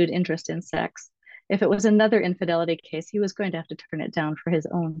his renewed interest in sex. If it was another infidelity case, he was going to have to turn it down for his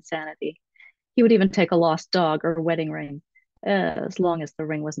own sanity. He would even take a lost dog or a wedding ring, as long as the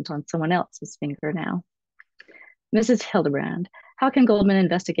ring wasn't on someone else's finger now. Mrs. Hildebrandt, how can Goldman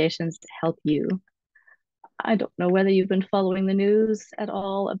Investigations help you? I don't know whether you've been following the news at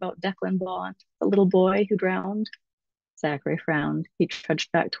all about Declan Bond, the little boy who drowned. Zachary frowned. He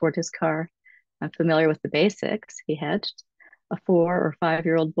trudged back toward his car. I'm familiar with the basics, he hedged. A 4 or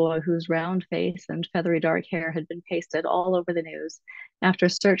 5-year-old boy whose round face and feathery dark hair had been pasted all over the news after a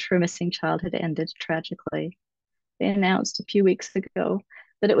search for a missing child had ended tragically. They announced a few weeks ago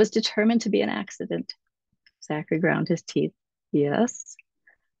that it was determined to be an accident. Zachary ground his teeth. Yes?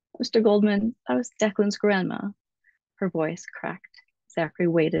 Mr. Goldman, I was Declan's grandma. Her voice cracked. Zachary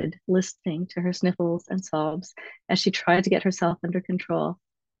waited, listening to her sniffles and sobs as she tried to get herself under control.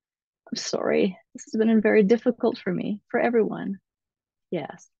 I'm sorry. This has been very difficult for me, for everyone.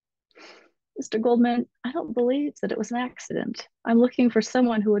 Yes. Mr. Goldman, I don't believe that it was an accident. I'm looking for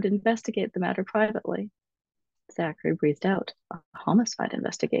someone who would investigate the matter privately. Zachary breathed out. A homicide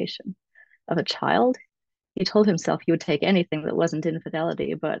investigation of a child? He told himself he would take anything that wasn't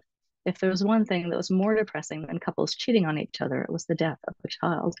infidelity, but if there was one thing that was more depressing than couples cheating on each other, it was the death of a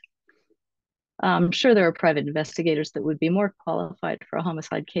child. I'm sure there are private investigators that would be more qualified for a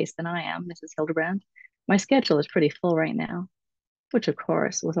homicide case than I am, Mrs. Hildebrand. My schedule is pretty full right now, which of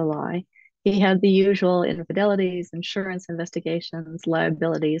course was a lie. He had the usual infidelities, insurance investigations,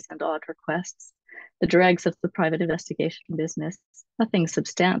 liabilities, and odd requests, the dregs of the private investigation business, nothing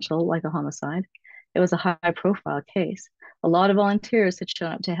substantial like a homicide. It was a high-profile case. A lot of volunteers had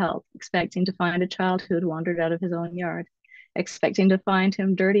shown up to help, expecting to find a child who had wandered out of his own yard, expecting to find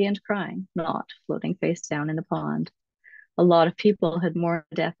him dirty and crying, not floating face down in a pond. A lot of people had mourned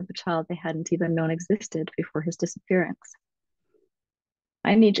the death of a child they hadn't even known existed before his disappearance.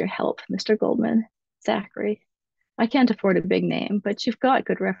 I need your help, Mr. Goldman. Zachary. I can't afford a big name, but you've got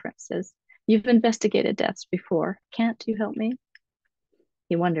good references. You've investigated deaths before. Can't you help me?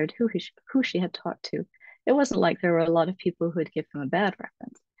 He wondered who she had talked to. It wasn't like there were a lot of people who would give him a bad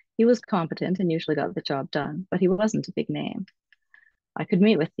reference. He was competent and usually got the job done, but he wasn't a big name. I could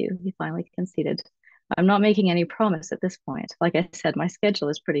meet with you, he finally conceded. I'm not making any promise at this point. Like I said, my schedule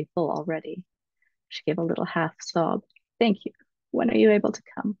is pretty full already. She gave a little half sob. Thank you. When are you able to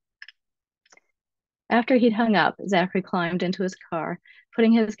come? After he'd hung up, Zachary climbed into his car,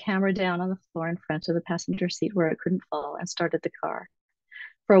 putting his camera down on the floor in front of the passenger seat where it couldn't fall, and started the car.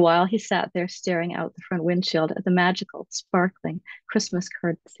 For a while, he sat there staring out the front windshield at the magical, sparkling Christmas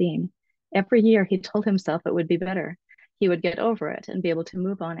card scene. Every year, he told himself it would be better. He would get over it and be able to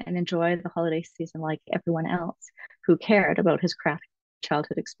move on and enjoy the holiday season like everyone else who cared about his crappy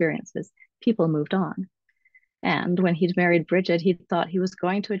childhood experiences. People moved on. And when he'd married Bridget, he thought he was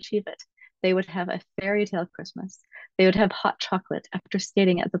going to achieve it. They would have a fairy tale Christmas. They would have hot chocolate after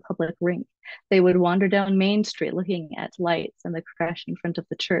skating at the public rink. They would wander down Main Street looking at lights and the creche in front of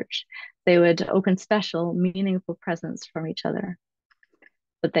the church. They would open special, meaningful presents from each other.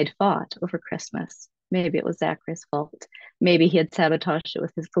 But they'd fought over Christmas. Maybe it was Zachary's fault. Maybe he had sabotaged it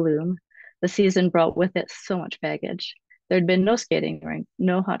with his gloom. The season brought with it so much baggage. There'd been no skating rink,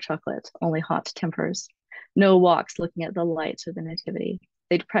 no hot chocolate, only hot tempers. No walks looking at the lights or the nativity.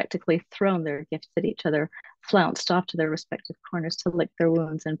 They'd practically thrown their gifts at each other, flounced off to their respective corners to lick their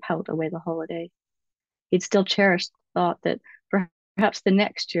wounds and pout away the holiday. He'd still cherished the thought that perhaps the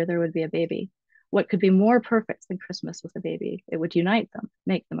next year there would be a baby. What could be more perfect than Christmas with a baby? It would unite them,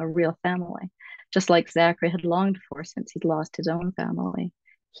 make them a real family, just like Zachary had longed for since he'd lost his own family.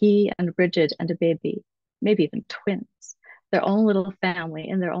 He and Bridget and a baby, maybe even twins, their own little family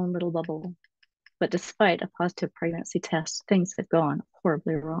in their own little bubble. But despite a positive pregnancy test, things had gone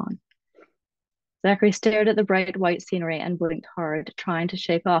horribly wrong. Zachary stared at the bright white scenery and blinked hard, trying to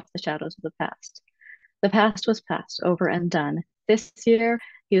shake off the shadows of the past. The past was past, over and done. This year,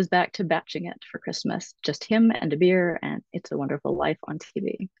 he was back to batching it for Christmas, just him and a beer and It's a Wonderful Life on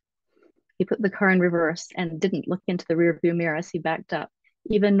TV. He put the car in reverse and didn't look into the rearview mirror as he backed up,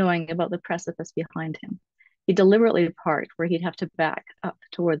 even knowing about the precipice behind him. He deliberately parked where he'd have to back up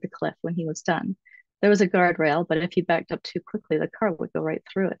toward the cliff when he was done. There was a guardrail, but if he backed up too quickly, the car would go right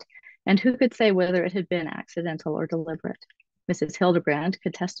through it. And who could say whether it had been accidental or deliberate? Mrs. Hildebrand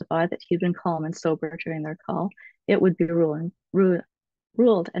could testify that he'd been calm and sober during their call. It would be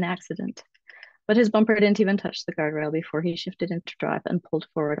ruled an accident. But his bumper didn't even touch the guardrail before he shifted into drive and pulled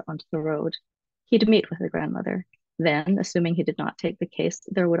forward onto the road. He'd meet with the grandmother. Then, assuming he did not take the case,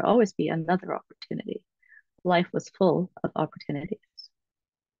 there would always be another opportunity. Life was full of opportunities.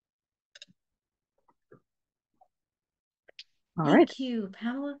 Thank you,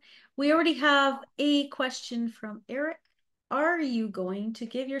 Pamela. We already have a question from Eric. Are you going to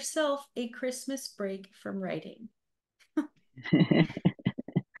give yourself a Christmas break from writing?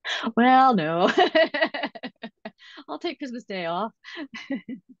 Well, no. I'll take Christmas Day off.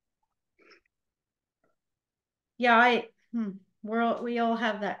 Yeah, we all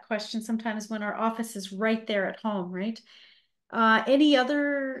have that question sometimes when our office is right there at home, right? Any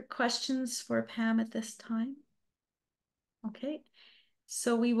other questions for Pam at this time? Okay,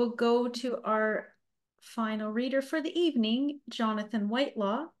 so we will go to our final reader for the evening, Jonathan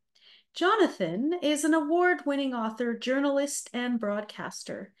Whitelaw. Jonathan is an award-winning author, journalist, and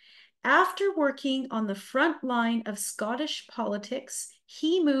broadcaster. After working on the front line of Scottish politics,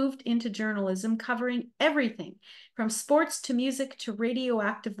 he moved into journalism covering everything from sports to music to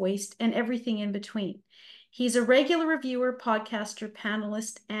radioactive waste and everything in between. He's a regular reviewer, podcaster,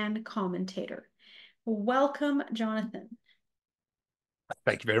 panelist, and commentator. Welcome, Jonathan.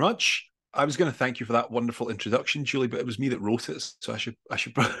 Thank you very much. I was going to thank you for that wonderful introduction, Julie, but it was me that wrote it, so I should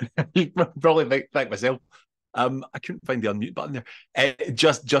probably thank myself. I couldn't find the unmute button there.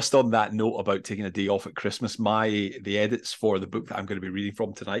 Just on that note about taking a day off at Christmas, the edits for the book that I'm going to be reading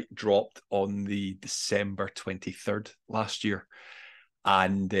from tonight dropped on the December 23rd last year,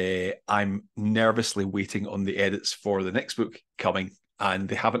 and I'm nervously waiting on the edits for the next book coming, and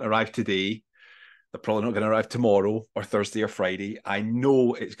they haven't arrived today. They're probably not going to arrive tomorrow or Thursday or Friday. I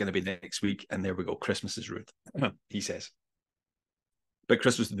know it's going to be next week, and there we go. Christmas is ruined, he says. But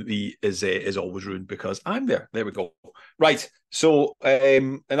Christmas is always ruined because I'm there. There we go. Right. So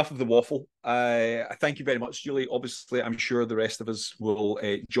enough of the waffle. I thank you very much, Julie. Obviously, I'm sure the rest of us will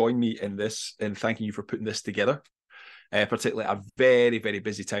join me in this and thanking you for putting this together. Particularly a very, very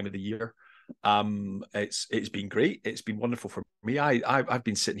busy time of the year. It's been great. It's been wonderful for me. I've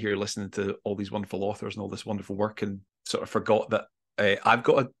been sitting here listening to all these wonderful authors and all this wonderful work, and sort of forgot that I've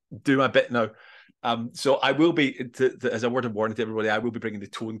got to do my bit now. So I will be, as a word of warning to everybody, I will be bringing the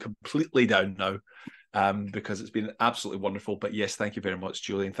tone completely down now, because it's been absolutely wonderful. But yes, thank you very much,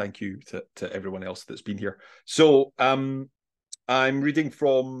 Julie, and thank you to everyone else that's been here. So I'm reading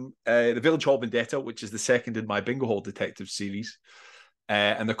from The Village Hall Vendetta, which is the second in my Bingo Hall Detective series,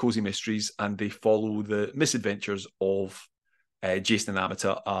 and they're cozy mysteries, and they follow the misadventures of Jason and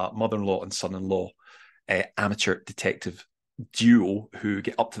Amita, a mother-in-law and son-in-law amateur detective duo who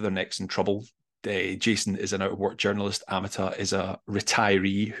get up to their necks in trouble. Jason is an out-of-work journalist. Amita is a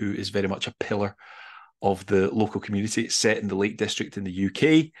retiree who is very much a pillar of the local community. It's set in the Lake District in the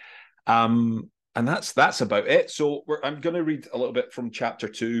UK. And that's about it. So I'm going to read a little bit from chapter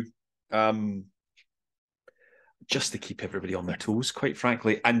 2, just to keep everybody on their toes, quite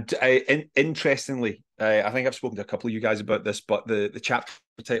frankly. And interestingly, I think I've spoken to a couple of you guys about this, but the chapter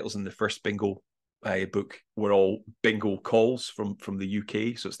titles in the first bingo book were all bingo calls from the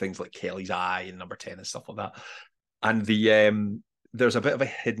UK. So it's things like Kelly's Eye and Number 10 and stuff like that. And there's a bit of a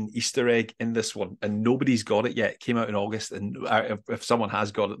hidden Easter egg in this one, and nobody's got it yet. It came out in August, and if someone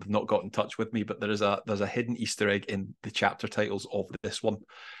has got it, they've not got in touch with me. But there's a hidden Easter egg in the chapter titles of this one.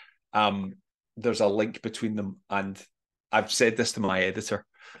 There's a link between them, and I've said this to my editor.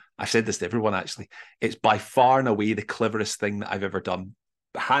 I've said this to everyone, actually. It's by far and away the cleverest thing that I've ever done.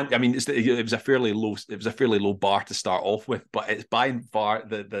 I mean, it was a fairly low bar to start off with, but it's by far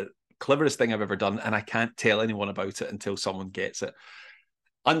the cleverest thing I've ever done, and I can't tell anyone about it until someone gets it.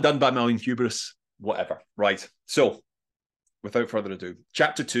 Undone by my own hubris, whatever. Right. So, without further ado,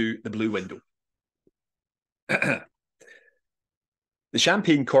 chapter 2, The Blue Window. The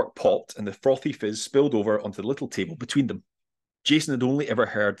champagne cork popped and the frothy fizz spilled over onto the little table between them. Jason had only ever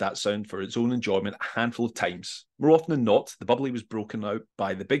heard that sound for his own enjoyment a handful of times. More often than not, the bubbly was broken out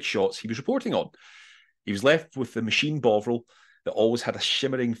by the big shots he was reporting on. He was left with the machine bovril that always had a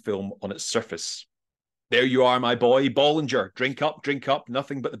shimmering film on its surface. There you are, my boy, Bollinger. Drink up,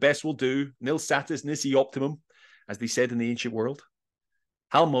 nothing but the best will do. Nil satis nisi optimum, as they said in the ancient world.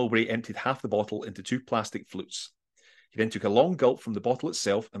 Hal Mowbray emptied half the bottle into 2 plastic flutes. He then took a long gulp from the bottle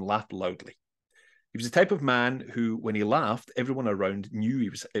itself and laughed loudly. He was the type of man who, when he laughed, everyone around knew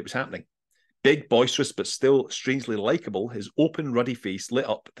it was happening. Big, boisterous, but still strangely likeable, his open, ruddy face lit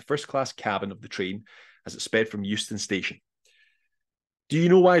up the first-class cabin of the train as it sped from Euston Station. Do you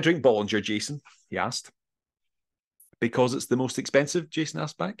know why I drink Bollinger, Jason? He asked. Because it's the most expensive? Jason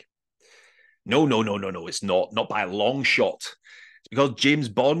asked back. No, it's not. Not by a long shot. It's because James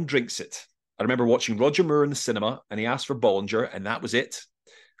Bond drinks it. I remember watching Roger Moore in the cinema, and he asked for Bollinger, and that was it.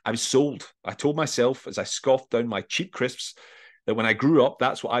 I was sold. I told myself as I scoffed down my cheap crisps that when I grew up,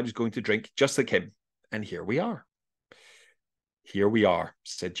 that's what I was going to drink, just like him. And here we are. Here we are,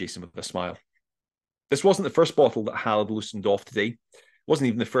 said Jason with a smile. This wasn't the first bottle that Hal had loosened off today. It wasn't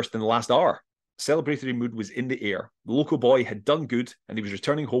even the first in the last hour. Celebratory mood was in the air. The local boy had done good, and he was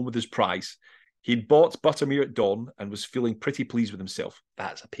returning home with his prize. He'd bought Buttermere at dawn and was feeling pretty pleased with himself.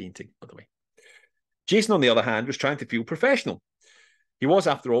 That's a painting, by the way. Jason, on the other hand, was trying to feel professional. He was,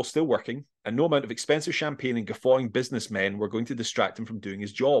 after all, still working, and no amount of expensive champagne and guffawing businessmen were going to distract him from doing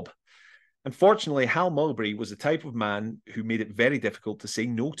his job. Unfortunately, Hal Mulberry was the type of man who made it very difficult to say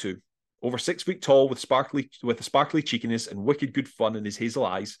no to. Over 6 feet tall, with a sparkly cheekiness and wicked good fun in his hazel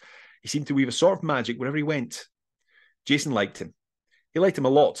eyes, he seemed to weave a sort of magic wherever he went. Jason liked him. He liked him a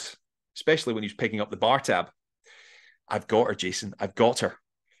lot, especially when he was picking up the bar tab. I've got her, Jason. I've got her,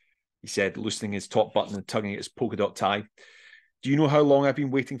 he said, loosening his top button and tugging at his polka dot tie. Do you know how long I've been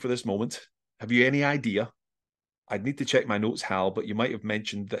waiting for this moment? Have you any idea? I'd need to check my notes, Hal, but you might have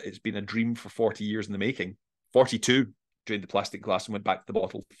mentioned that it's been a dream for 40 years in the making. 42, drained the plastic glass and went back to the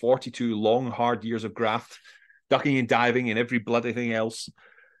bottle. 42 long, hard years of graft ducking and diving and every bloody thing else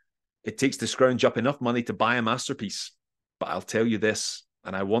it takes to scrounge up enough money to buy a masterpiece. But I'll tell you this,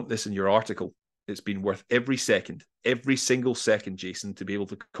 and I want this in your article, it's been worth every single second, Jason, to be able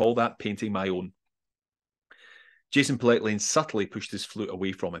to call that painting my own. Jason politely and subtly pushed his flute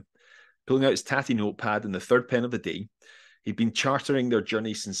away from him. Pulling out his tatty notepad and the third pen of the day, he'd been chartering their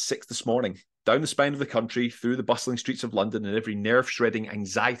journey since 6 this morning, down the spine of the country, through the bustling streets of London, and every nerve-shredding,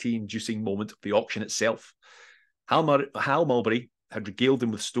 anxiety-inducing moment of the auction itself. Hal Mulberry had regaled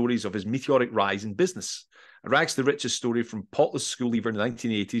him with stories of his meteoric rise in business, a rags to riches story from potless school leaver in the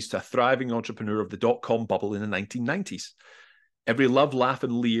 1980s to a thriving entrepreneur of the dot-com bubble in the 1990s. Every love, laugh,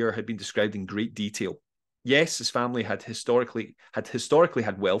 and leer had been described in great detail. Yes, his family had historically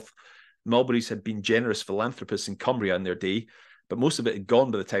had wealth. Mulberries had been generous philanthropists in Cumbria in their day, but most of it had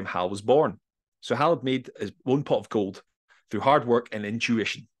gone by the time Hal was born. So Hal had made his own pot of gold through hard work and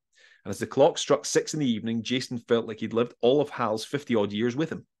intuition. And as the clock struck 6 in the evening, Jason felt like he'd lived all of Hal's 50-odd years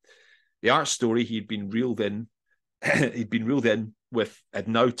with him. The art story he'd been reeled in with had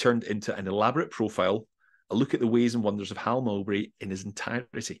now turned into an elaborate profile, a look at the ways and wonders of Hal Mulberry in his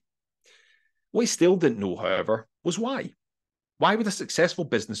entirety. What he still didn't know, however, was why. Why would a successful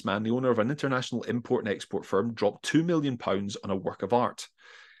businessman, the owner of an international import and export firm, drop £2 million on a work of art?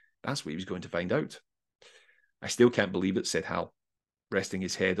 That's what he was going to find out. I still can't believe it, said Hal, resting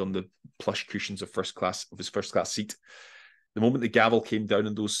his head on the plush cushions of his first class seat. The moment the gavel came down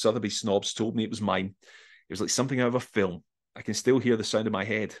and those Sotheby's snobs told me it was mine, it was like something out of a film. I can still hear the sound in my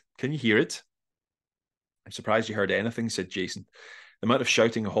head. Can you hear it? I'm surprised you heard anything, said Jason. The amount of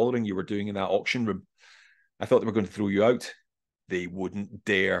shouting and hollering you were doing in that auction room. I thought they were going to throw you out. They wouldn't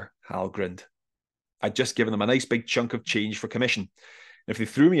dare, Hal grinned. I'd just given them a nice big chunk of change for commission. And if they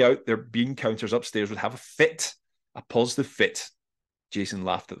threw me out, their bean counters upstairs would have a fit, a positive fit. Jason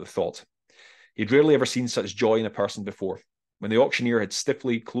laughed at the thought. He'd rarely ever seen such joy in a person before. When the auctioneer had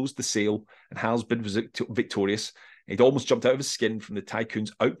stiffly closed the sale and Hal's bid was victorious, he'd almost jumped out of his skin from the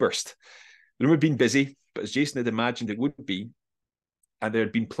tycoon's outburst. The room had been busy, but as Jason had imagined it would be, and there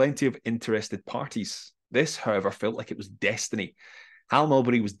had been plenty of interested parties. This, however, felt like it was destiny. Hal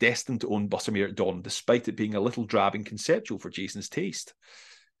Mulberry was destined to own Buttermere at dawn, despite it being a little drab and conceptual for Jason's taste.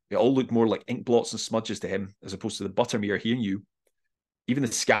 It all looked more like ink blots and smudges to him, as opposed to the Buttermere he knew. Even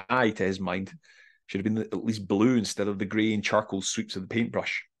the sky, to his mind, should have been at least blue instead of the grey and charcoal sweeps of the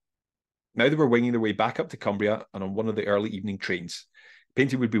paintbrush. Now they were winging their way back up to Cumbria and on one of the early evening trains.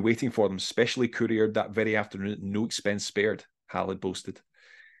 Painting would be waiting for them, specially couriered that very afternoon at no expense spared, Hal had boasted.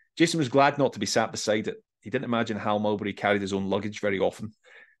 Jason was glad not to be sat beside it. He didn't imagine Hal Mulberry carried his own luggage very often.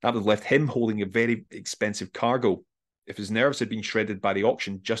 That would have left him holding a very expensive cargo. If his nerves had been shredded by the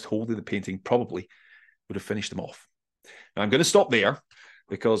auction, just holding the painting probably would have finished him off. Now, I'm going to stop there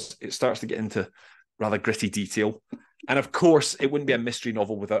because it starts to get into rather gritty detail. And of course, it wouldn't be a mystery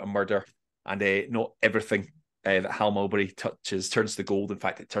novel without a murder. And not everything that Hal Mulberry touches turns to gold. In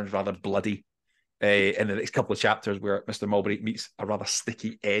fact, it turns rather bloody in the next couple of chapters where Mr. Mulberry meets a rather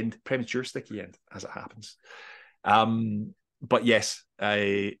sticky end, premature sticky end, as it happens. But yes,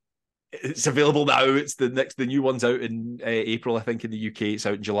 it's available now. It's the new one's out in April, I think, in the UK. It's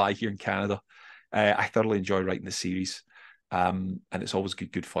out in July here in Canada. I thoroughly enjoy writing the series. And it's always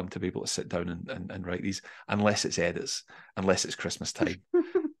good fun to be able to sit down and write these, unless it's edits, unless it's Christmas time.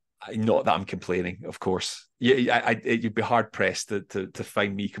 Not that I'm complaining, of course. You'd be hard pressed to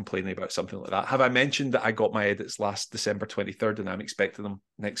find me complaining about something like that. Have I mentioned that I got my edits last December 23rd and I'm expecting them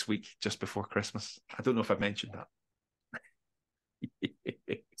next week, just before Christmas? I don't know if I've mentioned that.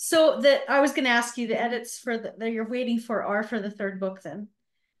 So I was going to ask you, the edits that you're waiting for are for the third book, then?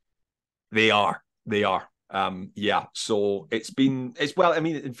 They are. Yeah. So well, I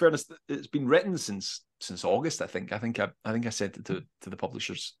mean, in fairness, it's been written since August, I think. I think I sent it to the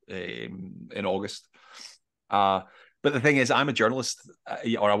publishers in August. But the thing is, I'm a journalist,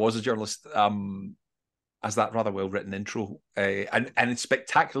 or I was a journalist, as that rather well written intro, and it's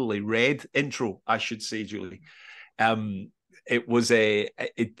spectacularly read intro, I should say, Julie. It was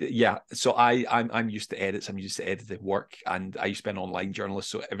So I'm used to edits. I'm used to editing work, and I used to be an online journalist,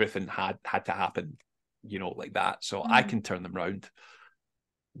 so everything had to happen, like that. So I can turn them around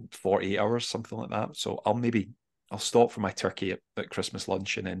 48 hours, something like that. So I'll stop for my turkey at Christmas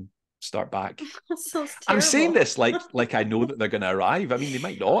lunch and then start back. I'm saying this like I know that they're going to arrive. I mean, they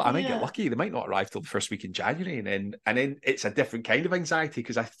might not. I might get lucky. They might not arrive till the first week in January, and then it's a different kind of anxiety,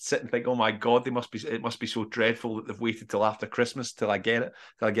 because I sit and think, oh my God, it must be so dreadful that they've waited till after Christmas till I get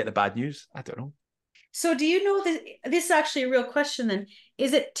the bad news. I don't know. So do you know that this is actually a real question then?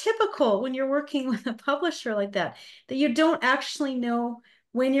 Is it typical when you're working with a publisher like that you don't actually know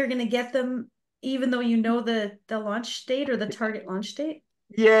when you're going to get them even though you know the launch date or the target launch date?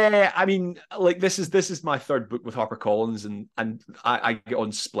 Yeah, I mean, like this is my third book with HarperCollins, and I get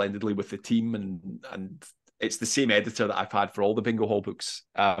on splendidly with the team, and it's the same editor that I've had for all the Bingo Hall books.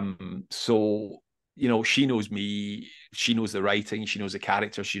 So she knows me, she knows the writing, she knows the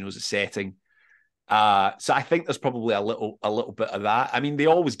characters, she knows the setting. So I think there's probably a little bit of that. I mean, they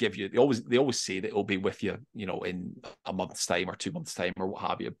always say that it'll be with you, in a month's time or 2 months' time or what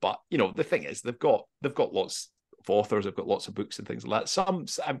have you. But the thing is, they've got lots of authors, they've got lots of books and things like that.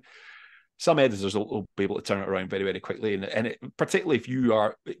 Some editors will be able to turn it around very, very quickly, and particularly if you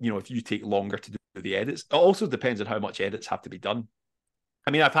are, if you take longer to do the edits. It also depends on how much edits have to be done. I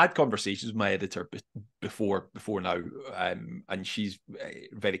mean, I've had conversations with my editor before now, and she's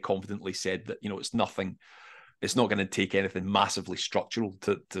very confidently said that it's nothing. It's not going to take anything massively structural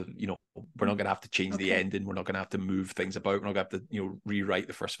to we're not going to have to change the ending. We're not going to have to move things about. We're not going to have to rewrite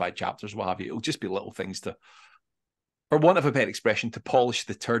the first 5 chapters, what have you. It'll just be little things to, for want of a better expression, to polish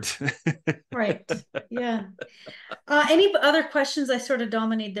the turd. Right. Yeah. Any other questions? I sort of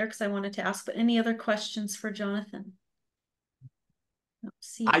dominated there because I wanted to ask, but any other questions for Jonathan?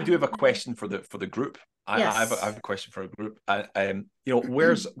 I do have a question for the group. Yes. I have a question for a group. Where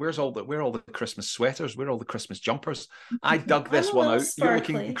are all the Christmas sweaters? Where are all the Christmas jumpers? I dug this one out. Sparkly. You're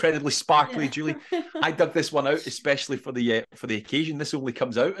looking incredibly sparkly, yeah. Julie. I dug this one out especially for the occasion. This only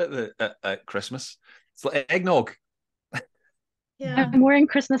comes out at Christmas. It's like eggnog. Yeah. I'm wearing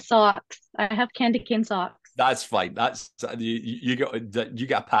Christmas socks. I have candy cane socks. That's fine. That's you get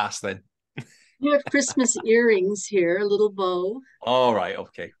a pass then. You have Christmas earrings here, a little bow. All right,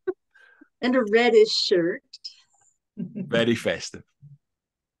 okay. And a reddish shirt. Very festive.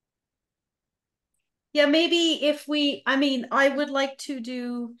 Yeah, maybe I would like to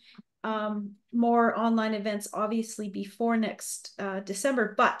do more online events, obviously, before next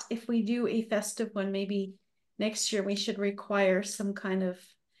December. But if we do a festive one, maybe next year we should require some kind of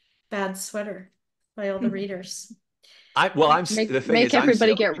bad sweater by all the readers. Make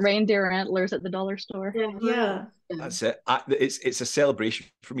everybody get reindeer antlers at the dollar store. Yeah. That's it. It's a celebration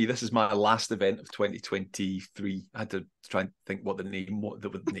for me. This is my last event of 2023. I had to try and think what the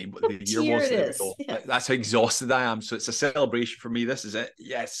year was. Yeah. That's how exhausted I am. So it's a celebration for me. This is it.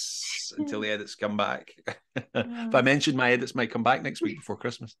 Yes, until the edits come back. If I mentioned my edits might come back next week before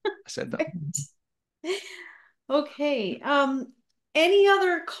Christmas, I said that. Okay. Any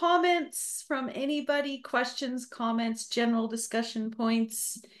other comments from anybody? Questions, comments, general discussion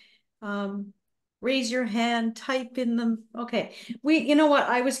points? Raise your hand, type in them. Okay. You know what?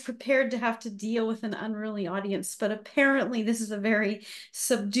 I was prepared to have to deal with an unruly audience, but apparently this is a very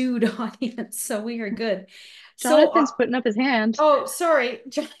subdued audience, so we are good. Jonathan's putting up his hand. Oh, sorry.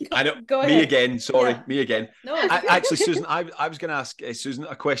 John, I know. Go ahead. Me again. Sorry. Yeah. Me again. No, actually, Susan, I was going to ask Susan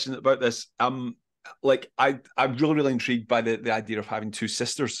a question about this. I'm really intrigued by the idea of having 2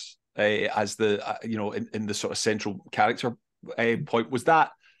 sisters as the in the sort of central character point. Was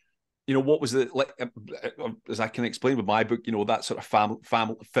that what was it like, as I can explain with my book, that sort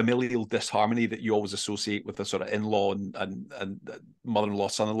of familial disharmony that you always associate with a sort of in-law and mother-in-law,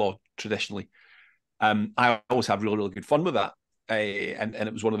 son-in-law traditionally. I always have really, really good fun with that. And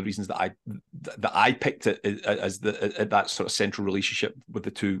it was one of the reasons that I picked it as that sort of central relationship with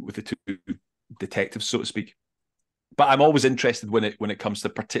the two detectives, so to speak. But I'm always interested when it comes to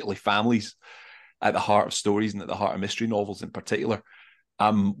particularly families at the heart of stories and at the heart of mystery novels in particular.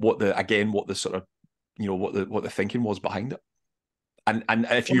 What the sort of what the thinking was behind it, and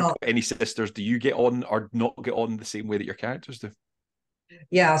if you've got any sisters, do you get on or not get on the same way that your characters do?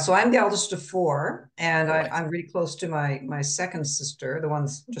 Yeah, so I'm the eldest of 4, and right. I'm really close to my second sister, the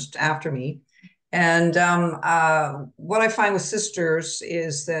one's just after me. And what I find with sisters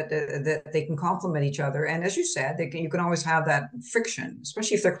is that they can complement each other, and as you said, you can always have that friction,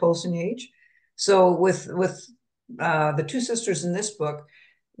 especially if they're close in age. So with the 2 sisters in this book,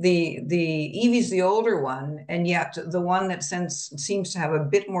 the Evie's the older one, and yet the one that seems to have a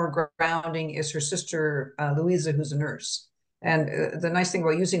bit more grounding is her sister Louisa, who's a nurse. And the nice thing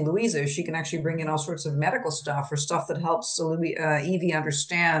about using Louisa is she can actually bring in all sorts of medical stuff or stuff that helps Evie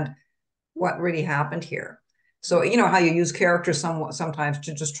understand what really happened here. So you know how you use characters sometimes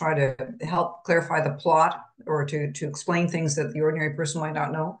to just try to help clarify the plot or to explain things that the ordinary person might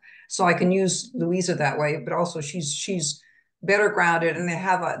not know. So I can use Louisa that way, but also she's better grounded, and they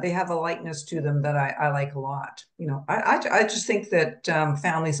have a lightness to them that I like a lot. I just think that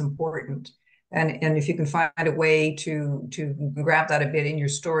family is important, and if you can find a way to grab that a bit in your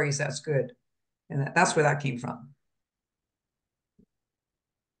stories, that's good, and that's where that came from.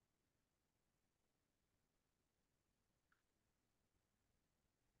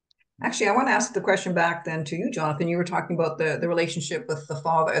 Actually, I want to ask the question back then to you, Jonathan. You were talking about the relationship with the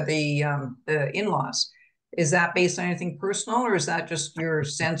father, the in-laws. Is that based on anything personal, or is that just your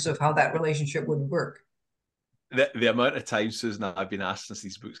sense of how that relationship would work? The amount of times, Susan, I've been asked since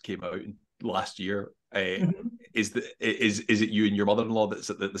these books came out last year, is it you and your mother-in-law that's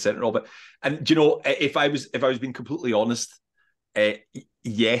at the centre of it? And do you know, if I was being completely honest,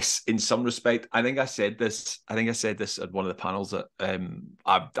 yes, in some respect. I think I said this at one of the panels that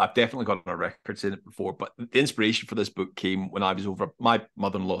I've definitely got on a record saying it before. But the inspiration for this book came when I was over at my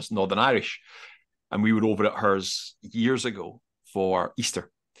mother-in-law's, Northern Irish, and we were over at hers years ago for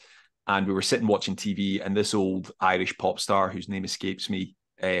Easter. And we were sitting watching TV, and this old Irish pop star, whose name escapes me,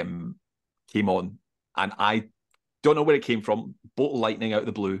 came on. And I don't know where it came from, bolt of lightning out of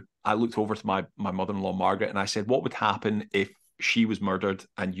the blue. I looked over to my mother-in-law, Margaret, and I said, what would happen if she was murdered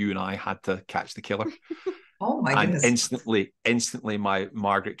and you and I had to catch the killer? Oh my goodness. And instantly my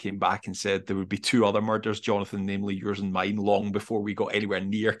Margaret came back and said there would be two other murders, Jonathan, namely yours and mine, long before we got anywhere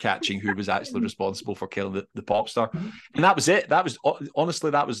near catching who was actually responsible for killing the pop star. And that was it. That was honestly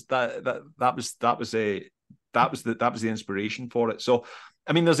that was the inspiration for it. So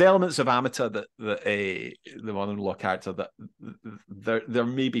I mean, there's elements of Amita that the mother-in-law character that there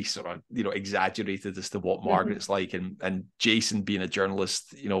may be sort of, you know, exaggerated as to what Margaret's like, and Jason being a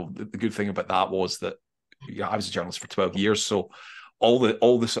journalist, you know, the good thing about that was that, yeah, I was a journalist for 12 years, so all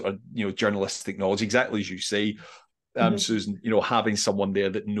the sort of, you know, journalistic knowledge, exactly as you say, Susan, you know, having someone there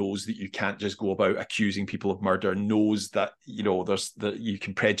that knows that you can't just go about accusing people of murder, knows that, you know, you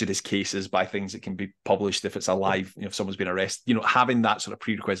can prejudice cases by things that can be published if it's alive, you know, if someone's been arrested, you know, having that sort of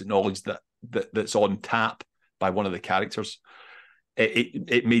prerequisite knowledge that's on tap by one of the characters,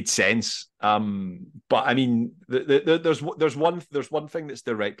 it made sense. But I mean, there's one thing that's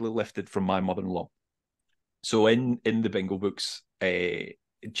directly lifted from my mother-in-law. So in the Bingo books,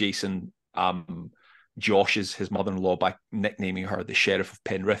 Jason joshes his mother-in-law by nicknaming her the Sheriff of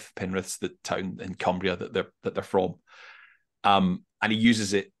Penrith. Penrith's the town in Cumbria that they're from, and he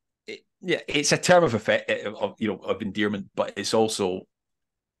uses it. It's a term of effect, of endearment, but it's also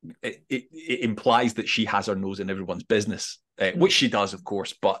it implies that she has her nose in everyone's business, which she does, of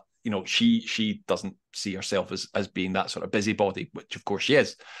course. But you know, she doesn't see herself as being that sort of busybody, which of course she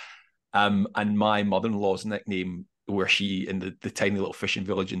is. And my mother-in-law's nickname, where she, in the tiny little fishing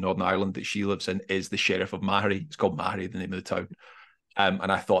village in Northern Ireland that she lives in, is the Sheriff of Mahary. It's called Mahary, the name of the town.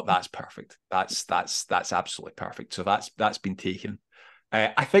 And I thought that's perfect. That's absolutely perfect. So that's been taken.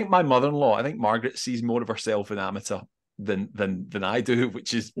 I think my mother-in-law, I think Margaret sees more of herself in Amita than I do,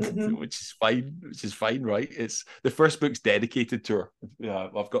 which is fine. Which is fine, right? It's the first book's dedicated to her. Yeah,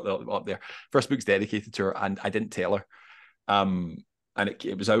 I've got that up there. First book's dedicated to her, and I didn't tell her. And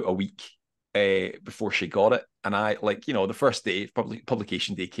it was out a week before she got it. And I, like, you know, the first day,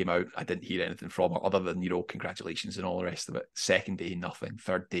 publication day came out, I didn't hear anything from her other than, you know, congratulations and all the rest of it. Second day, nothing.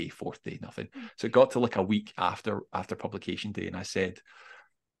 Third day, fourth day, nothing. So it got to like a week after publication day, and I said,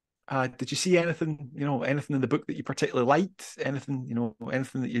 did you see anything, you know, anything in the book that you particularly liked? Anything, you know,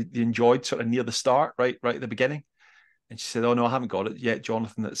 anything that you enjoyed sort of near the start, right at the beginning? And she said, "Oh no, I haven't got it yet,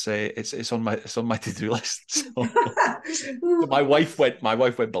 Jonathan. It's on my to-do list." So, so my wife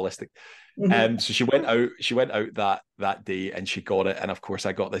went ballistic. So she went out that day and she got it. And of course,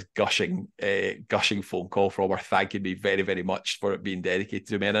 I got this gushing phone call from her, thanking me very, very much for it being dedicated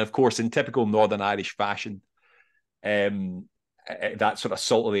to me. And of course, in typical Northern Irish fashion, that sort of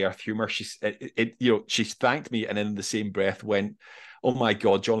salt of the earth humor, she's thanked me, and in the same breath went, "Oh my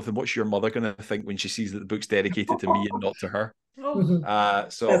God, Jonathan, what's your mother going to think when she sees that the book's dedicated to me and not to her?"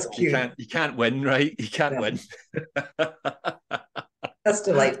 So you can't win, right? You can't win. That's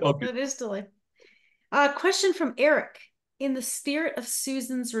delightful. Okay. That is delightful. Question from Eric. In the spirit of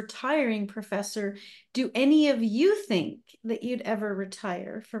Susan's retiring, Professor, do any of you think that you'd ever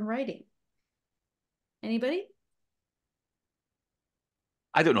retire from writing? Anybody?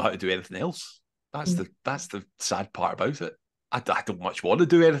 I don't know how to do anything else. That's the sad part about it. I don't much want to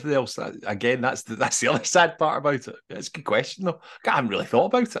do anything else. Again, that's the other sad part about it. It's a good question though. I haven't really thought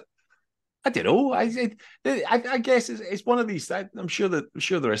about it. I don't know. I guess it's one of these. I'm sure the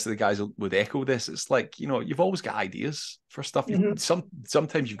rest of the guys would echo this. It's like, you know, you've always got ideas for stuff.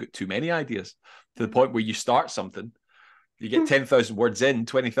 Sometimes you've got too many ideas to the point where you start something, you get 10,000 words in,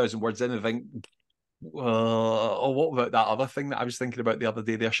 20,000 words in, and think, what about that other thing that I was thinking about the other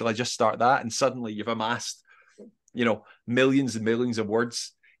day there? Shall I just start that? And suddenly you've amassed, you know, millions and millions of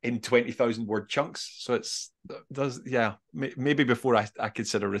words in 20,000 word chunks. So maybe before I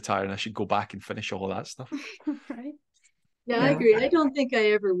consider retiring, I should go back and finish all of that stuff. Right. Yeah, I agree. I don't think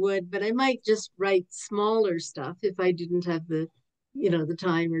I ever would, but I might just write smaller stuff if I didn't have the the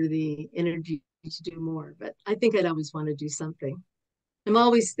time or the energy to do more. But I think I'd always want to do something. I'm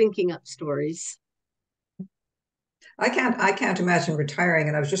always thinking up stories. I can't imagine retiring.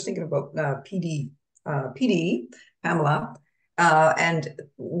 And I was just thinking about PD, Pamela, and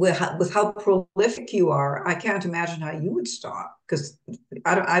with how prolific you are, I can't imagine how you would stop, because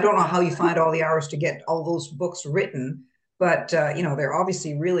I don't know how you find all the hours to get all those books written, but they're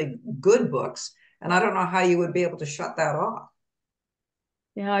obviously really good books, and I don't know how you would be able to shut that off.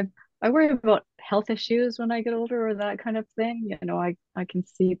 Yeah, I worry about health issues when I get older or that kind of thing. I can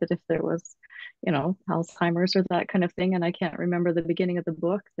see that if there was, Alzheimer's or that kind of thing, and I can't remember the beginning of the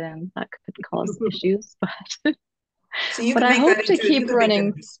book, then that could cause issues. But So you but can I make hope that to into you keep can make that running.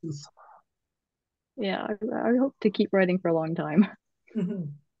 into Yeah, I hope to keep writing for a long time.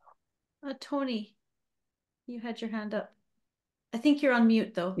 Tony, you had your hand up. I think you're on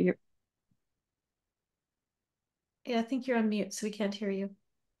mute though. Yeah, I think you're on mute, so we can't hear you.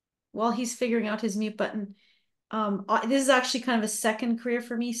 While he's figuring out his mute button, this is actually kind of a second career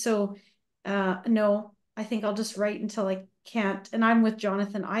for me. So, no, I think I'll just write until I can't. And I'm with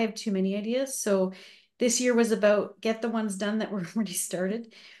Jonathan. I have too many ideas. So this year was about get the ones done that were already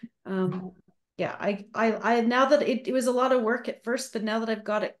started. Yeah, I now that it was a lot of work at first, but now that I've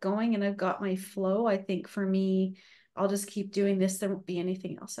got it going and I've got my flow, I think for me, I'll just keep doing this. There won't be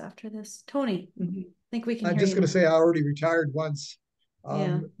anything else after this. Tony, I think we can I'm hear just you going now. to say I already retired once,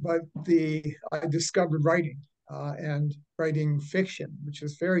 Yeah. but I discovered writing and writing fiction, which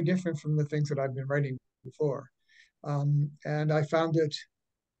is very different from the things that I've been writing before. And I found it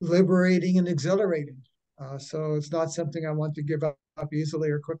liberating and exhilarating. So it's not something I want to give up easily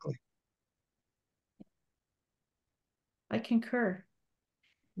or quickly. I concur.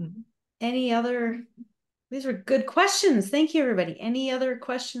 Any other? These were good questions. Thank you, everybody. Any other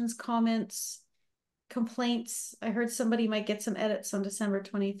questions, comments, complaints? I heard somebody might get some edits on December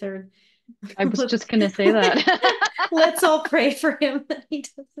 23rd. I was just going to say that. Let's all pray for him that he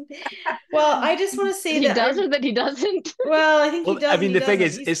doesn't. Well, I just want to say he does or that he doesn't. Well, I think he does. I mean, the thing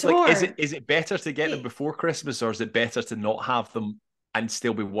is, He's it's torn. like, is it better to get them before Christmas, or is it better to not have them and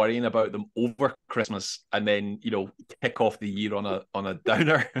still be worrying about them over Christmas, and then kick off the year on a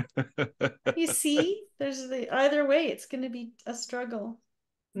downer? You see, there's either way, it's going to be a struggle.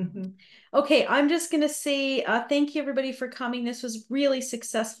 Okay, I'm just going to say thank you, everybody, for coming. This was really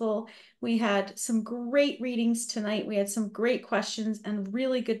successful. We had some great readings tonight. We had some great questions and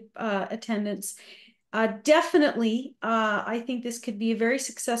really good attendance. Definitely, I think this could be a very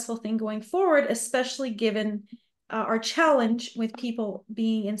successful thing going forward, especially given our challenge with people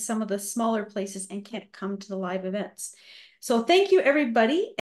being in some of the smaller places and can't come to the live events. So thank you,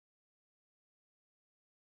 everybody.